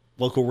like.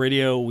 Local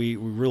radio, we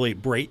really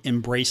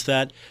embrace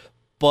that.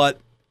 But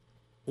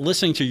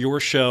listening to your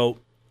show,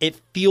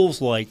 it feels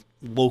like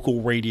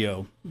local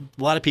radio.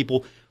 A lot of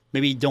people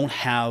maybe don't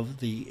have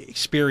the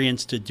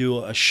experience to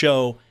do a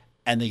show,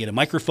 and they get a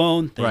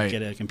microphone, they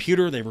get a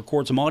computer, they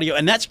record some audio,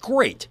 and that's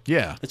great.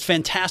 Yeah. It's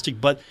fantastic.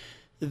 But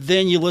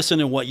then you listen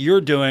to what you're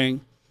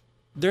doing.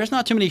 There's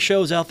not too many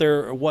shows out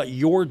there what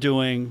you're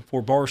doing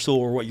for Barstool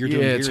or what you're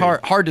doing here. Yeah, it's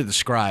hard to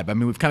describe. I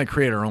mean, we've kind of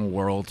created our own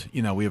world.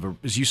 We have,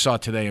 as you saw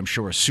today, I'm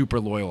sure, a super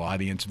loyal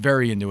audience,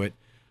 very into it.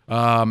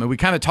 And we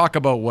kind of talk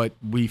about what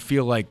we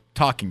feel like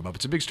talking about. If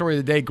it's a big story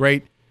of the day,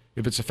 great.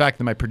 If it's the fact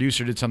that my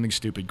producer did something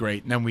stupid,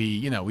 great. And then we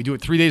do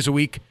it 3 days a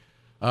week,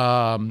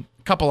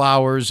 couple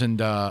hours, and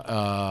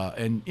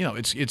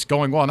it's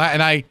going well.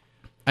 And I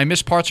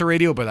miss parts of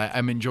radio, but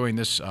I'm enjoying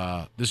this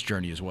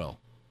journey as well.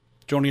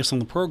 Joining us on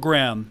the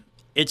program,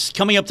 it's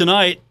coming up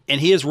tonight, and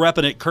he is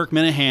repping it, Kirk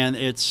Minahan.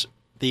 It's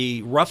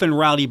the Rough and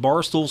Rowdy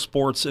Barstool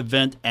Sports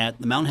event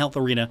at the Mount Health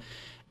Arena.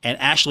 And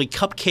Ashley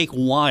Cupcake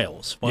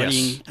Wiles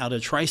fighting out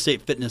of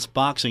Tri-State Fitness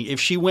Boxing. When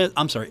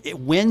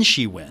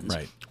she wins.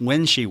 Right.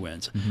 When she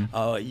wins.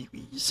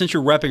 Mm-hmm. Since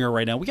you're repping her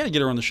right now, we got to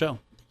get her on the show.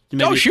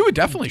 No, she would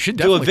definitely. Should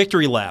do a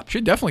victory lap.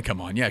 Should definitely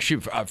come on. Yeah, she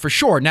for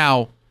sure.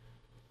 Now,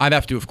 I'd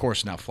have to, of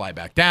course, now fly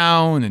back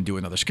down and do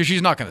another because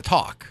she's not going to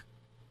talk.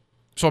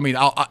 So, I mean,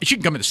 she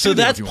can come in the studio.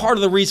 So that's part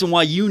of the reason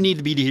why you need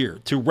to be here,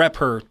 to rep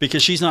her,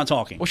 because she's not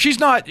talking. Well, she's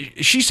not.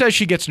 She says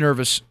she gets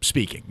nervous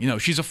speaking.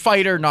 She's a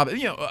fighter. Not.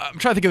 I'm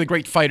trying to think of the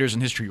great fighters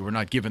in history who were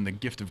not given the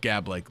gift of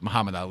gab like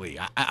Muhammad Ali.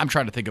 I'm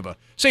trying to think of a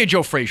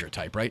Joe Frazier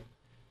type, right?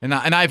 And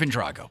Ivan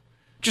Drago.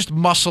 Just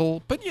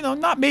muscle, but,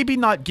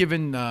 not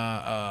given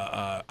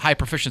high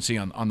proficiency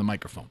on the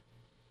microphone.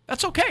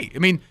 That's okay. I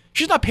mean,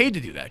 she's not paid to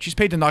do that. She's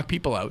paid to knock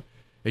people out.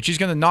 And she's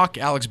going to knock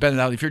Alex Bennett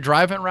out. If you're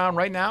driving around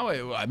right now,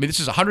 I mean, this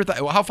is 100.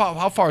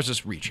 How far is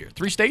this reach here?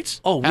 3 states?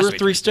 Oh, we're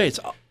 3 states.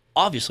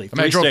 Obviously,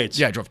 3 states.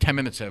 Yeah, I drove 10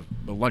 minutes to have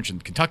lunch in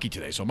Kentucky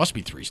today, so it must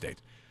be 3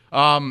 states.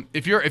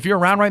 If you're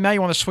around right now, you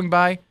want to swing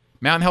by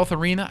Mountain Health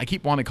Arena. I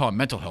keep wanting to call it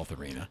Mental Health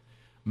Arena.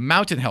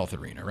 Mountain Health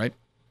Arena, right?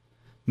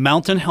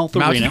 Mountain Health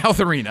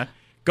Arena.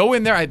 Go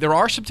in there. There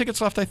are some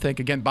tickets left, I think.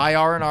 Again, buy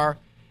R&R.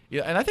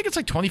 Yeah, and I think it's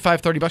like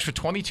 $25-$30 for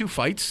 22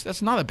 fights.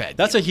 That's not a bad deal.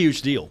 That's a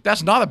huge deal.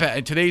 That's not a bad.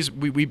 And today's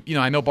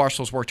I know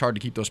Barstool's worked hard to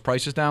keep those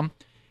prices down,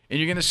 and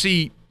you're going to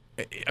see.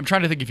 I'm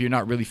trying to think if you're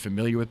not really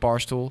familiar with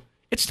Barstool,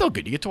 it's still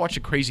good. You get to watch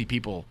the crazy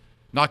people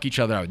knock each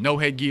other out. No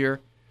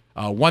headgear,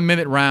 1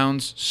 minute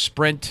rounds,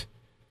 sprint,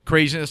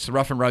 craziness. The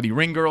rough and rowdy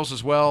ring girls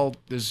as well.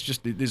 There's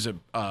a.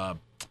 I'm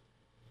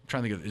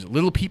trying to think of, is it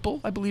Little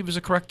People? I believe is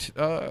a correct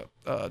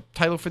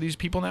title for these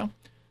people now.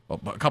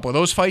 A couple of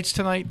those fights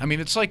tonight. I mean,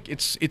 it's like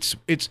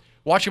it's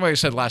watching. Like I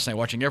said last night,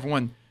 watching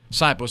everyone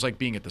sign up was like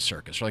being at the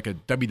circus, or like a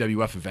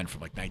WWF event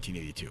from like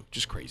 1982.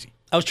 Just crazy.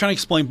 I was trying to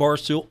explain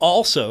Barstool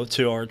also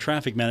to our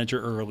traffic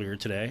manager earlier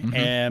today,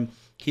 and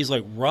he's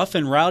like, rough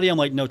and rowdy. I'm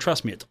like, no,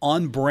 trust me, it's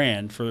on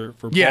brand for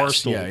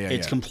Barstool.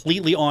 It's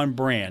completely on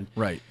brand.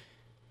 Right.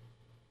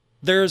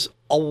 There's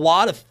a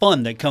lot of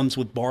fun that comes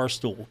with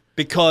Barstool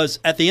because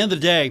at the end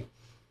of the day,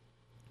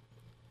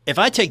 if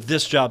I take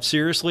this job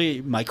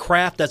seriously, my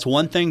craft, that's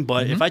one thing.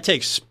 But if I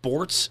take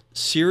sports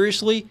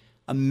seriously,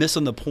 I'm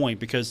missing the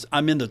point because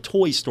I'm in the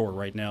toy store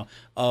right now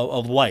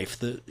of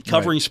life.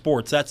 Covering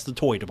sports, that's the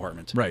toy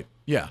department. Right.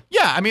 Yeah.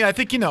 Yeah. I mean, I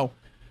think, there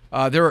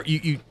are,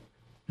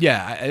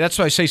 that's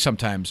what I say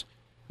sometimes.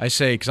 I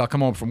say, because I'll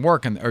come home from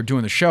work or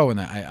doing the show, and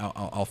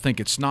I'll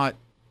think it's not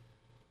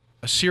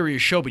a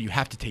serious show, but you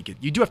have to take it.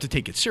 You do have to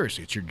take it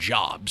seriously. It's your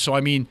job. So, I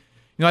mean,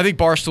 I think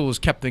Barstool has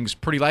kept things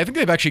pretty light. I think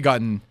they've actually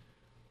gotten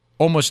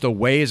almost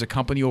away as a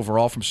company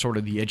overall from sort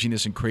of the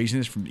edginess and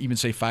craziness from even,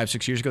 say,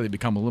 5-6 years ago. They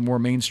become a little more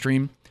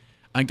mainstream.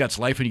 I think that's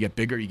life when you get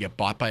bigger. You get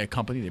bought by a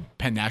company.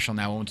 Penn National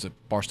now owns the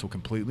Barstool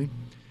completely. So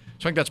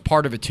I think that's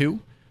part of it, too.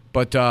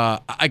 But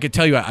I could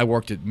tell you I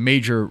worked at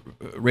major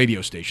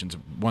radio stations,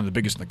 one of the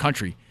biggest in the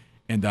country,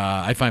 and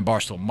I find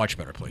Barstool a much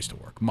better place to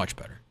work, much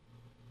better.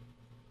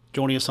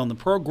 Joining us on the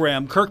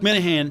program, Kirk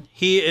Minihane.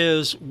 He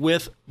is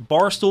with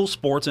Barstool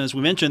Sports, and as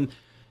we mentioned,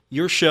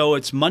 your show,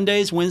 it's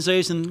Mondays,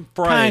 Wednesdays, and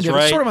Fridays,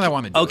 right? It's sort of when I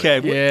want to do it. Okay,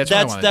 yeah,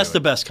 that's the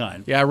best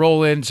kind. Yeah, I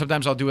roll in.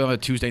 Sometimes I'll do it on a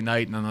Tuesday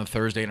night and on a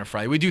Thursday and a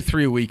Friday. We do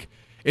 3 a week.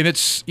 And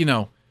it's,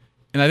 and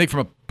I think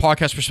from a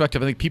podcast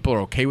perspective, I think people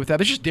are okay with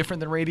that. It's just different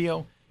than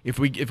radio. If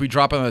we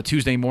drop it on a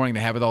Tuesday morning, they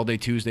have it all day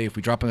Tuesday. If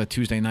we drop it on a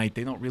Tuesday night,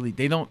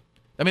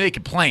 they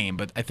complain,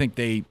 but I think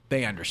they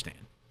understand.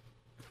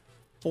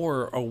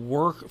 For a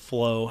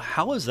workflow,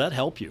 how does that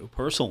help you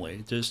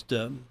personally? Just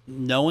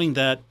knowing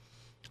that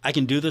I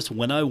can do this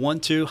when I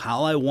want to,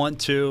 how I want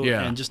to,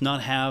 and just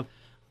not have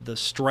the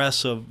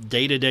stress of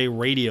day-to-day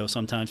radio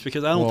sometimes.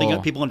 Because I don't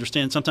think people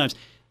understand. Sometimes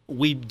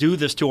we do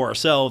this to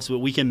ourselves, but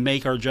we can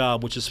make our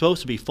job, which is supposed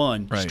to be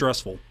fun,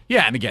 stressful.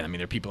 Yeah, and again,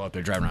 there are people out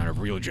there driving around with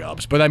real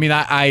jobs. But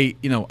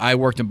I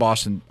worked in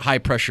Boston, high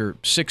pressure,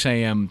 6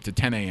 a.m. to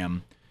 10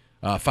 a.m.,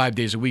 5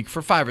 days a week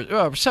for 7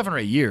 or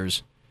 8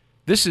 years.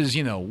 This is,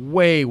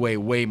 way, way,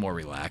 way more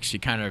relaxed. You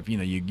kind of,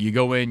 you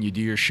go in, you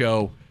do your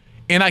show.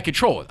 And I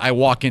control it. I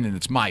walk in and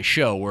it's my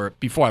show, where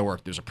before I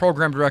worked, there's a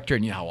program director,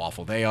 and you know how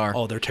awful they are.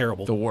 Oh, they're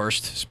terrible. The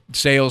worst.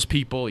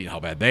 Salespeople, you know how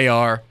bad they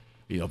are.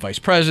 Vice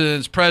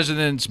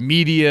presidents,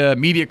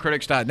 media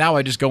critics. Now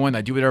I just go in,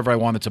 I do whatever I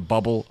want. It's a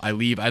bubble. I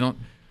leave. I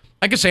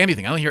can say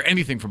anything. I don't hear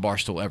anything from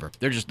Barstool ever.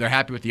 They're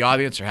happy with the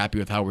audience. They're happy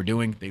with how we're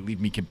doing. They leave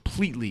me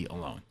completely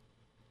alone.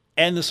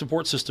 And the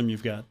support system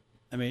you've got.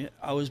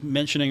 I was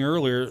mentioning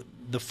earlier,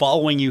 the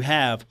following you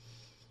have,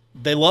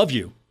 they love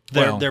you.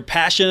 They're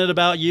passionate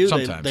about you.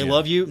 They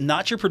love you.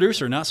 Not your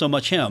producer, not so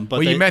much him.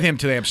 But you met him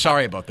today. I'm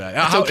sorry about that.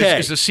 It's okay.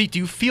 Is the seat? Do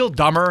you feel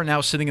dumber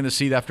now sitting in the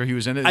seat after he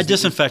was in it? I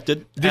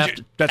disinfected.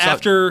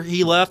 After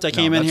he left, I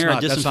came in here. I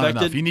disinfected. That's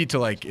not enough. You need to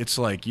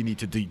you need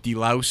to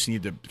delouse. You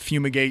need to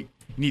fumigate.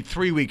 You need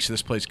 3 weeks of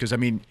this place because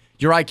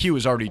your IQ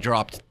has already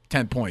dropped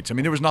 10 points.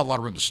 There was not a lot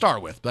of room to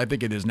start with, but I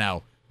think it is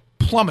now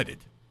plummeted,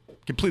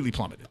 completely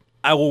plummeted.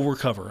 I will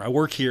recover. I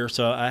work here,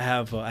 so I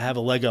have a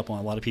leg up on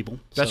a lot of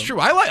people. That's true.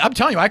 I'm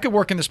telling you, I could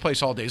work in this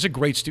place all day. It's a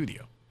great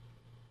studio.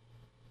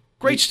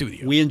 Great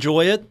studio. We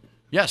enjoy it.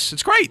 Yes,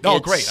 it's great.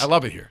 Great. I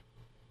love it here.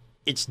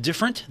 it's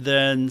different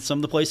than some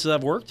of the places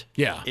I've worked.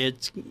 Yeah.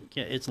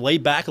 It's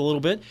laid back a little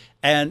bit.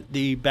 And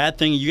the bad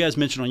thing you guys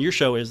mentioned on your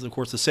show is, of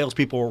course, the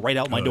salespeople are right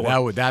out my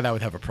door. That I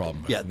would have a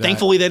problem with. Yeah,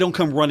 thankfully they don't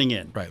come running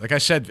in. Right. Like I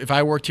said, if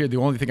I worked here, the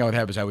only thing I would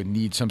have is I would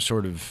need some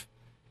sort of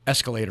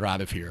escalator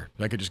out of here.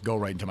 I could just go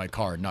right into my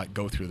car and not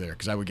go through there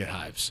because I would get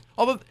hives.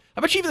 Although,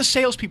 I bet you even the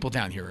salespeople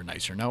down here are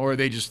nicer, no? Or are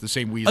they just the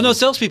same weasels? Oh, no,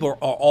 salespeople are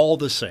all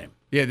the same.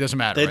 Yeah, it doesn't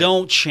matter. They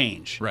don't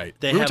change. Right.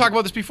 We were talking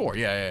about this before.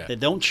 Yeah. They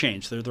don't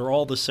change. They're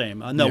all the same.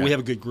 No, we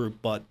have a good group,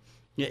 but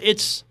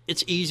it's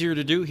easier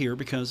to do here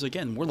because,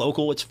 again, we're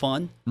local. It's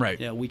fun. Right.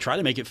 Yeah, we try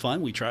to make it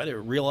fun. We try to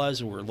realize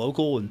that we're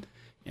local and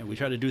we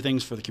try to do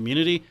things for the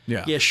community.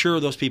 Yeah. Yeah, sure,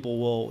 those people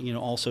will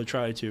also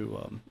try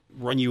to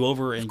run you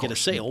over and get a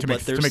sale. To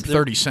make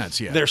 30 cents,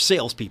 yeah. They're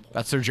salespeople.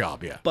 That's their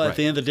job, yeah. But at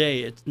the end of the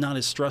day, it's not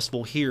as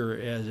stressful here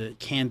as it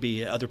can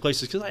be at other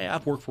places because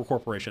I've worked for a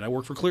corporation. I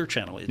work for Clear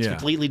Channel. It's a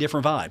completely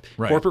different vibe.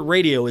 Right. Corporate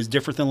radio is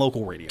different than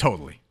local radio.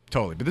 Totally.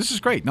 But this is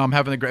great. No, I'm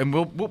having a great –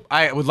 and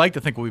I would like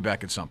to think we'll be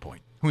back at some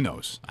point. Who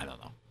knows? I don't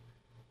know.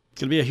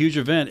 It's going to be a huge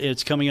event.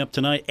 It's coming up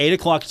tonight, 8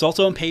 o'clock. It's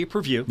also on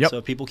pay-per-view, so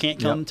if people can't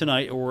come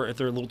tonight or if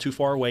they're a little too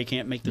far away,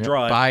 can't make the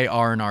drive. Buy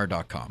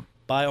RNR.com.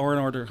 Buy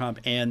RNR.com.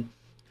 And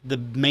the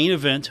main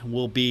event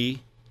will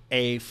be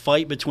a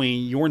fight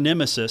between your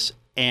nemesis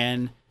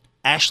and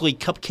Ashley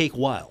Cupcake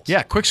Wiles.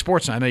 Yeah, Quick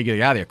Sports. I know you get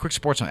out of here. Quick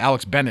Sports on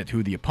Alex Bennett,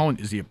 who the opponent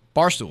is the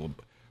Barstool.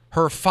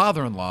 Her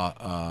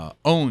father-in-law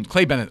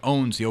Clay Bennett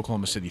owns the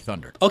Oklahoma City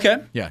Thunder. Okay.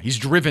 Yeah, he's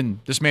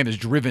driven. This man is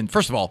driven.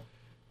 First of all,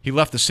 he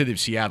left the city of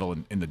Seattle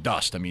in the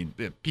dust. I mean,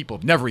 people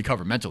have never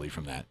recovered mentally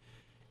from that.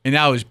 And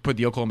now he's put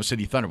the Oklahoma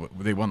City Thunder.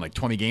 They won like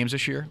 20 games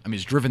this year. I mean,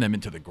 he's driven them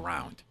into the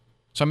ground.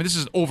 So, I mean, this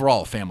is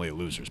overall a family of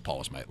losers,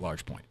 Paul, is my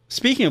large point.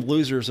 Speaking of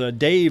losers,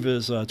 Dave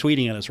is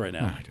tweeting at us right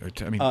now.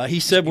 I mean, he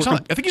said I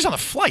think he's on a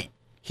flight.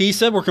 He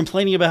said we're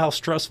complaining about how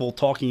stressful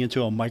talking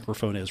into a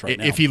microphone is right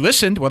now. If he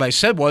listened, what I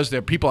said was there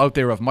are people out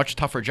there who have much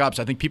tougher jobs.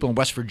 I think people in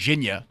West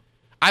Virginia,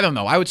 I don't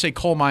know. I would say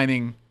coal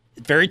mining.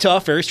 Very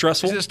tough, very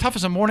stressful. Is it as tough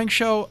as a morning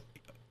show?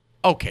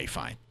 Okay,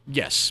 fine.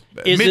 Yes.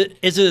 Is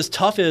it as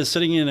tough as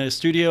sitting in a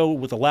studio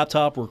with a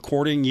laptop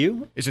recording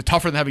you? Is it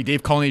tougher than having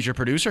Dave Cullen as your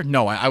producer?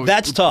 No, I would.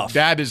 That's tough.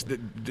 That is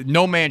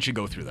no man should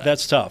go through that.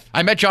 That's tough.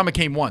 I met John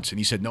McCain once, and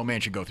he said no man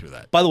should go through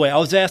that. By the way, I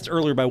was asked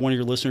earlier by one of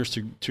your listeners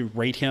to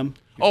rate him.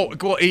 Oh,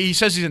 well, he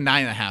says he's a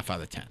 9.5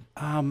 out of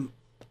 10.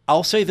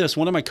 I'll say this: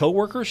 one of my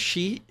coworkers,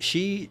 she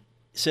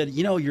said,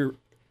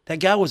 that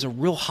guy was a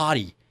real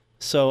hottie.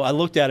 So I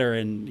looked at her,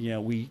 and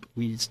we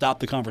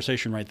stopped the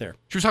conversation right there.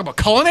 She was talking about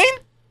Cullinane?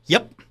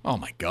 Yep. Oh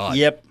my God.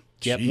 Yep.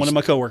 Jeez. One of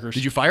my coworkers.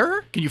 Did you fire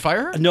her? Can you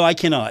fire her? No, I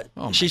cannot.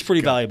 Oh She's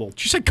pretty valuable.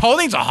 She said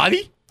Cullinane's a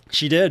hottie?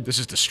 She did. This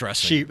is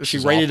distressing. She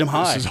rated him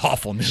high. This is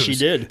awful news. She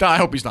did. I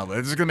hope he's not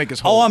listening. This is going to make his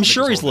whole. Oh, I'm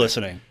sure he's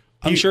listening.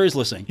 I'm sure he's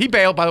listening. He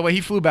bailed, by the way.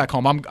 He flew back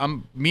home.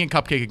 I'm me and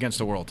Cupcake against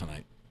the world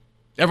tonight.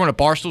 Everyone at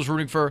Barstool's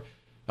rooting for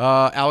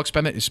Alex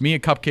Bennett. It's me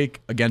and Cupcake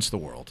against the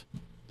world.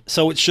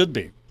 So it should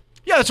be.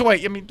 Yeah, that's the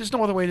way. I mean, there's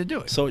no other way to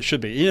do it. So it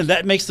should be.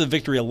 That makes the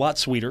victory a lot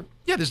sweeter.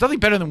 Yeah, there's nothing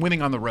better than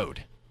winning on the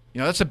road.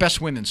 That's the best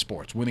win in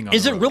sports, winning on the road.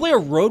 Is it really a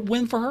road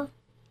win for her?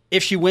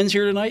 If she wins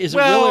here tonight, is it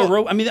really a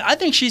road? I mean, I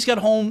think she's got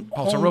home.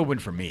 Oh, it's a road win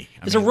for me.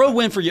 It's a road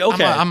win for you.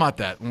 Okay. I'm not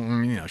that.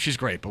 She's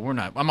great, but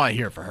I'm not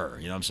here for her.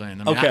 You know what I'm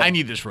saying? I mean, okay. I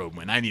need this road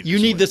win. You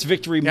need this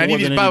victory more than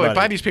anybody. By the way,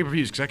 buy these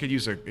pay-per-views because I could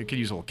use a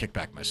little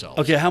kickback myself.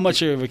 Okay, how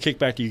much of a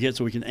kickback do you get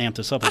so we can amp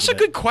this up? That's a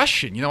good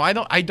question. I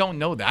don't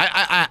know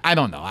that. I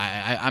don't know.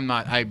 I'm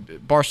not.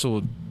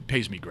 Barstool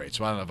pays me great,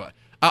 so I don't know if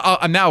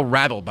I'm now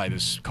rattled by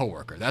this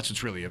coworker. That's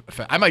what's really.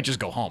 I might just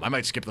go home. I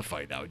might skip the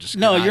fight now.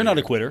 No, you're not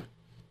a quitter.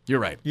 You're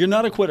right. You're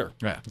not a quitter.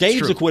 Yeah,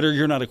 Dave's a quitter.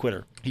 You're not a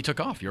quitter. He took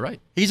off. You're right.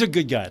 He's a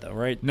good guy, though,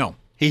 right? No.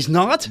 He's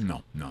not?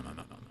 No.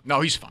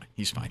 No, he's fine.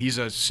 He's fine. He's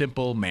a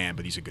simple man,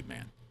 but he's a good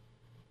man.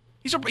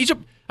 He's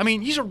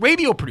a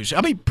radio producer.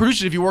 How many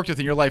producers have you worked with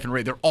in your life in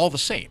radio? They're all the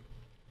same.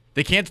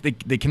 They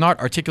cannot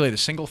articulate a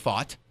single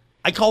thought.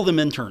 I call them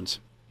interns.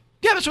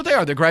 Yeah, that's what they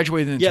are. They're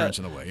graduated interns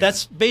in a way. Yeah.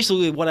 That's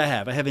basically what I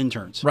have. I have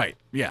interns. Right.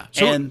 Yeah.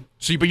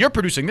 But you're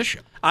producing this show.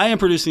 I am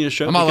producing this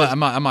show. I'm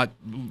not.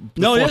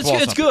 No,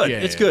 it's good. Yeah,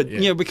 it's good.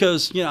 Yeah.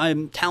 Because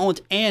I'm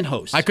talent and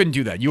host. I couldn't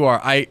do that.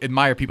 I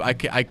admire people. I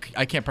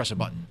can't press a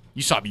button.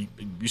 You saw me.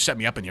 You set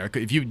me up in here.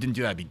 If you didn't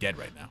do that, I'd be dead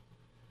right now.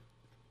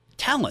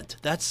 Talent.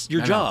 That's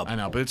your job. I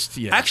know, but it's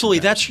actually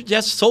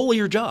that's solely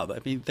your job. I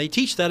mean, they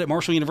teach that at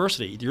Marshall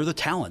University. You're the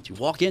talent. You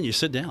walk in, you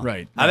sit down.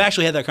 Right. I've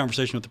actually had that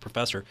conversation with the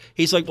professor.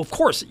 He's like, well, "Of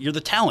course, you're the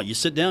talent. You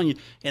sit down,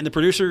 and the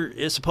producer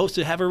is supposed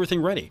to have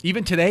everything ready."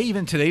 Even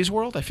today's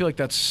world, I feel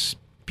like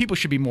people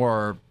should be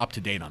more up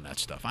to date on that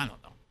stuff. I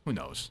don't know. Who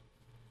knows?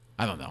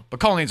 I don't know. But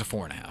Cullinane's a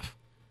 4.5.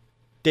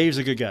 Dave's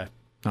a good guy.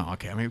 Oh,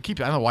 okay. I mean, I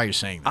don't know why you're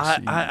saying this.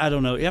 I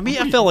don't know. I mean,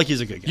 I felt like he's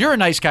a good guy. You're a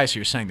nice guy, so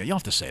you're saying that. You don't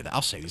have to say that.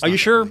 I'll say this. Are you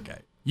sure?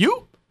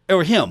 You?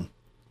 Or him?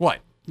 What?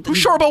 Who's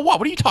sure about what?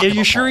 What are you talking about? Are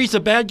you sure he's a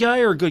bad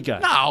guy or a good guy?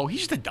 No,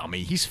 he's the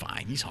dummy. He's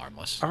fine. He's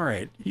harmless. All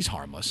right. He's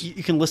harmless.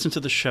 You can listen to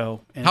the show.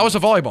 How was the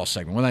volleyball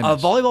segment? What did I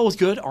miss? Volleyball was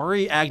good.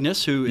 Ari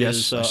Agnes, who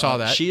is I saw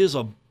that. She is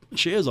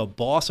a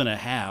boss and a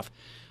half.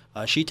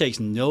 She takes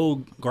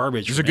no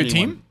garbage. Is it a good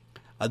team?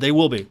 They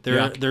will be. They're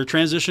Yeah. they're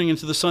transitioning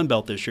into the Sun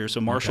Belt this year.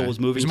 So Marshall is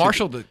moving. Is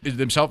Marshall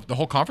themselves? The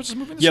whole conference is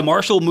moving. Yeah,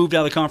 Marshall moved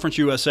out of Conference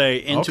USA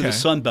into the Okay.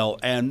 Sun Belt,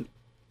 and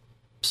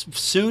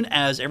soon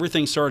as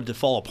everything started to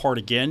fall apart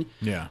again,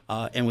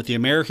 and with the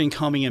American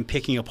coming and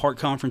picking apart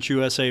Conference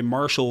USA,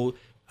 Marshall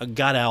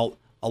got out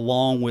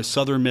along with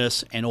Southern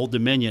Miss and Old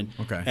Dominion,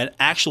 and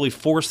actually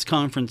forced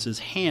Conference's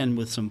hand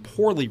with some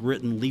poorly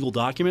written legal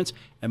documents,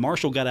 and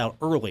Marshall got out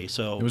early.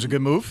 So it was a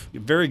good move?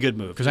 Very good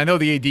move. Because I know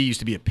the AD used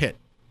to be at Pitt.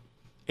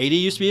 AD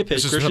used to be at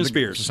Pitt, Christian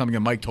Spears. This is something that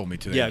Mike told me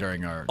today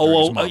during our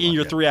in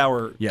your 3-hour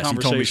conversation. Yes, he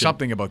told me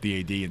something about the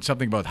AD and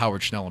something about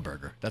Howard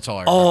Schnellenberger. That's all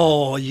I remember.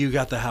 Oh, you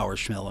got the Howard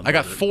Schnellenberger. I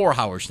got 4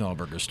 Howard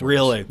Schnellenberger stories.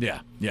 Really?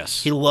 Yeah.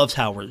 Yes. He loves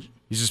Howard.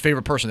 He's his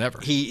favorite person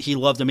ever. He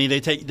loved. I mean,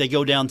 they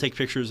go down and take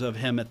pictures of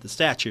him at the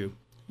statue.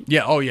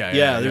 Yeah. Oh yeah.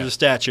 Yeah. There's a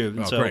statue.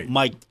 And so great.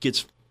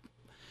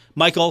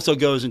 Mike also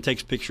goes and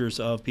takes pictures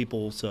of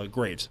people's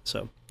graves.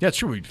 So yeah, it's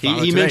true.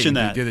 He mentioned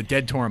that. He did a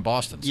dead tour in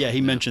Boston. So. Yeah, he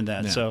mentioned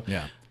that. Yeah. So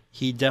yeah.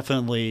 He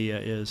definitely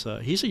is.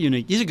 He's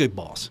a good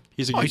boss.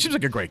 He seems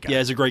like a great guy. Yeah,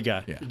 he's a great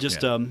guy. Yeah.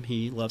 Just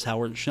he loves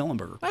Howard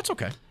Schnellenberger. That's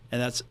okay.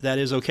 And that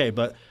is okay.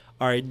 But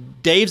all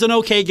right, Dave's an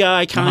okay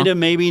guy, kind of,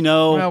 maybe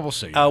no. Well, we'll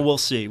see. We'll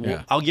see.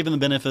 Yeah. I'll give him the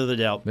benefit of the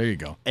doubt. There you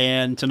go.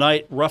 And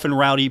tonight, Rough and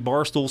Rowdy,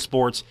 Barstool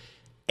Sports,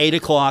 8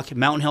 o'clock,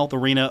 Mountain Health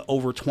Arena,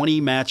 over 20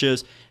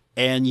 matches.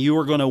 And you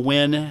are going to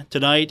win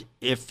tonight.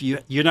 If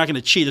you're not going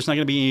to cheat, there's not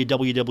going to be any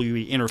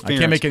WWE interference. I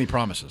can't make any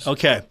promises.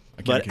 Okay.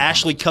 But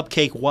Ashley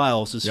Cupcake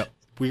Wiles is. Yep.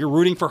 We're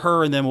rooting for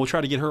her, and then we'll try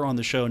to get her on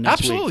the show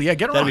next week. Absolutely, yeah,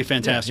 get her That'd on. be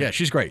fantastic. Yeah,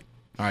 she's great.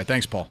 All right,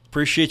 thanks, Paul.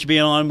 Appreciate you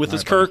being on with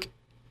us, Kirk.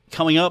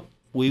 Coming up,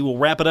 we will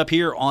wrap it up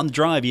here on The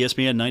Drive,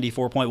 ESPN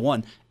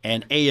 94.1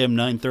 and AM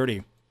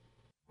 930.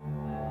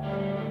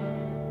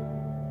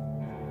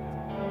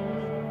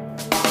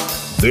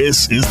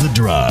 This is The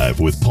Drive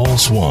with Paul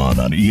Swan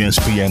on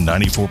ESPN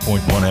 94.1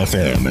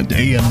 FM and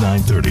AM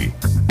 930.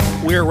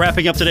 We're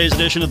wrapping up today's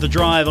edition of The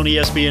Drive on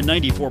ESPN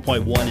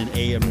 94.1 and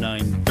AM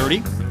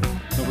 930.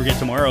 Don't forget,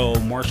 tomorrow,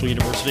 Marshall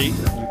University.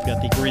 You've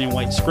got the green and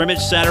white scrimmage,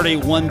 Saturday,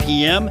 1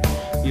 p.m.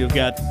 You've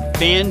got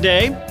Fan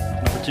Day,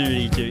 an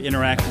opportunity to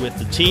interact with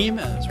the team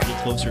as we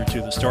get closer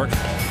to the start of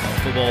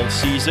football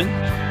season.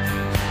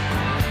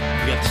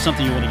 You got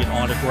something you want to get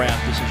autographed.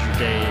 This is your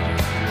day to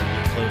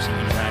get close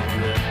and interact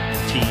with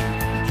the team.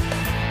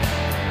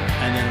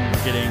 And then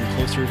we're getting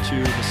closer to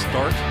the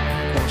start,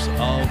 of course,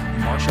 of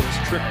Marshall's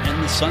trip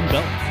in the Sun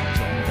Belt.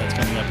 So that's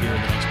coming up here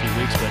in the next few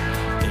weeks, but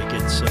it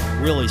gets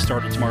really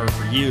started tomorrow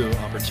for you.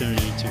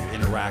 Opportunity to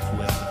interact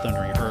with the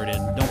Thundering Herd.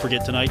 And don't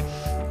forget tonight,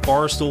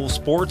 Barstool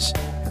Sports,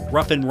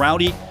 Rough and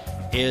Rowdy.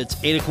 It's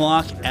 8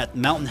 o'clock at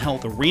Mountain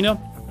Health Arena.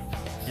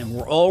 And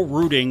we're all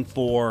rooting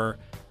for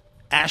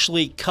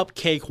Ashley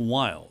Cupcake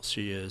Wiles.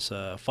 She is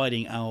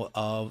fighting out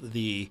of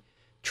the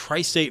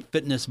Tri-State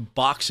Fitness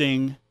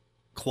Boxing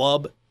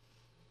Club.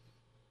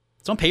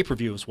 It's on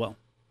pay-per-view as well.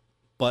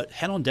 But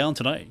head on down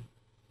tonight.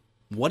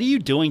 What are you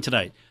doing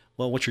tonight?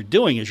 Well, what you're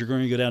doing is you're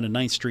going to go down to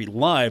 9th Street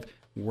Live,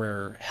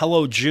 where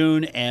Hello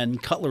June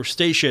and Cutler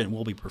Station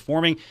will be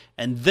performing.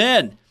 And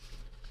then,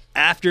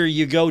 after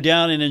you go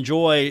down and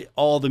enjoy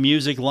all the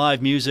music,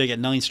 live music at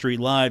 9th Street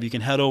Live, you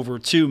can head over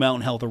to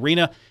Mountain Health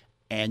Arena,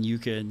 and you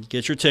can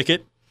get your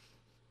ticket.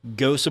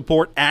 Go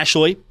support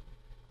Ashley.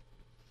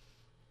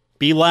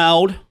 Be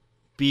loud.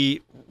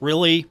 Be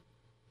really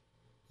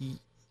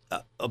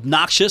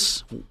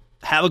obnoxious.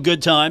 Have a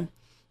good time.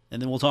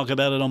 And then we'll talk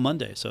about it on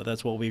Monday. So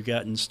that's what we've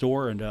got in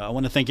store. And I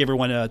want to thank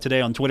everyone today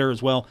on Twitter as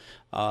well.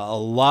 A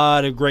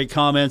lot of great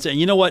comments. And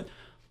you know what?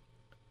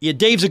 Yeah,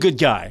 Dave's a good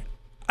guy.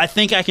 I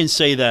think I can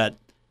say that.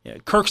 Yeah,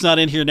 Kirk's not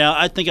in here now.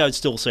 I think I would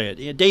still say it.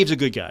 Yeah, Dave's a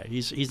good guy.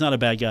 He's not a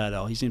bad guy at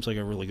all. He seems like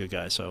a really good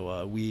guy. So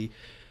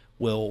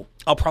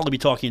I'll probably be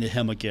talking to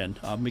him again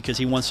because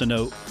he wants to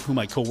know who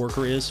my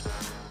coworker is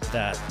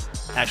that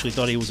actually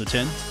thought he was a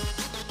 10.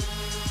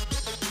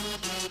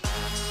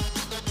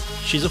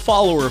 She's a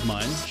follower of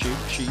mine.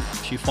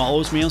 She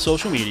follows me on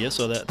social media,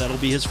 so that'll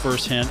be his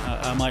first hint.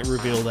 I might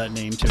reveal that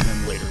name to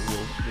him later.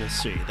 We'll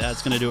see.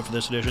 That's going to do it for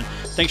this edition.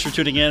 Thanks for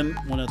tuning in.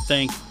 I want to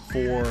thank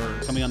for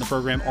coming on the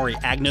program Ari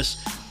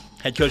Agnes,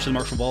 head coach of the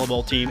Marshall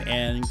volleyball team,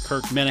 and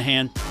Kirk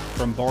Minahan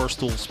from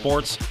Barstool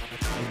Sports.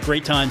 A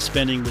great time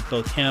spending with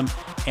both him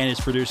and his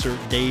producer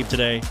Dave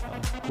today.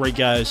 Great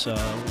guys.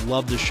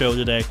 Love the show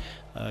today.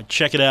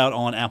 Check it out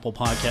on Apple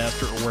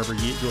Podcast or wherever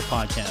you get your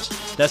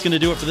podcast. That's going to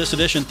do it for this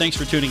edition. Thanks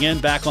for tuning in.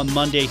 Back on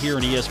Monday here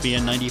on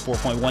ESPN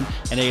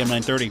 94.1 and AM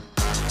 930.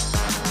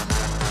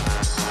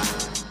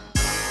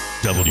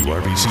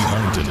 WRBC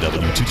Huntington,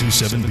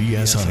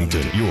 W227BS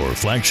Huntington, your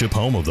flagship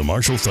home of the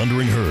Marshall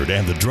Thundering Herd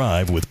and The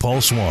Drive with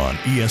Paul Swan,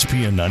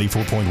 ESPN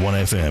 94.1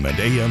 FM and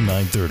AM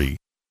 930.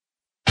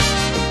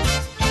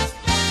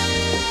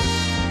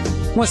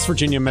 West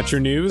Virginia Metro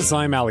News,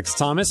 I'm Alex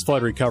Thomas.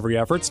 Flood recovery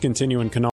efforts continue in Canal.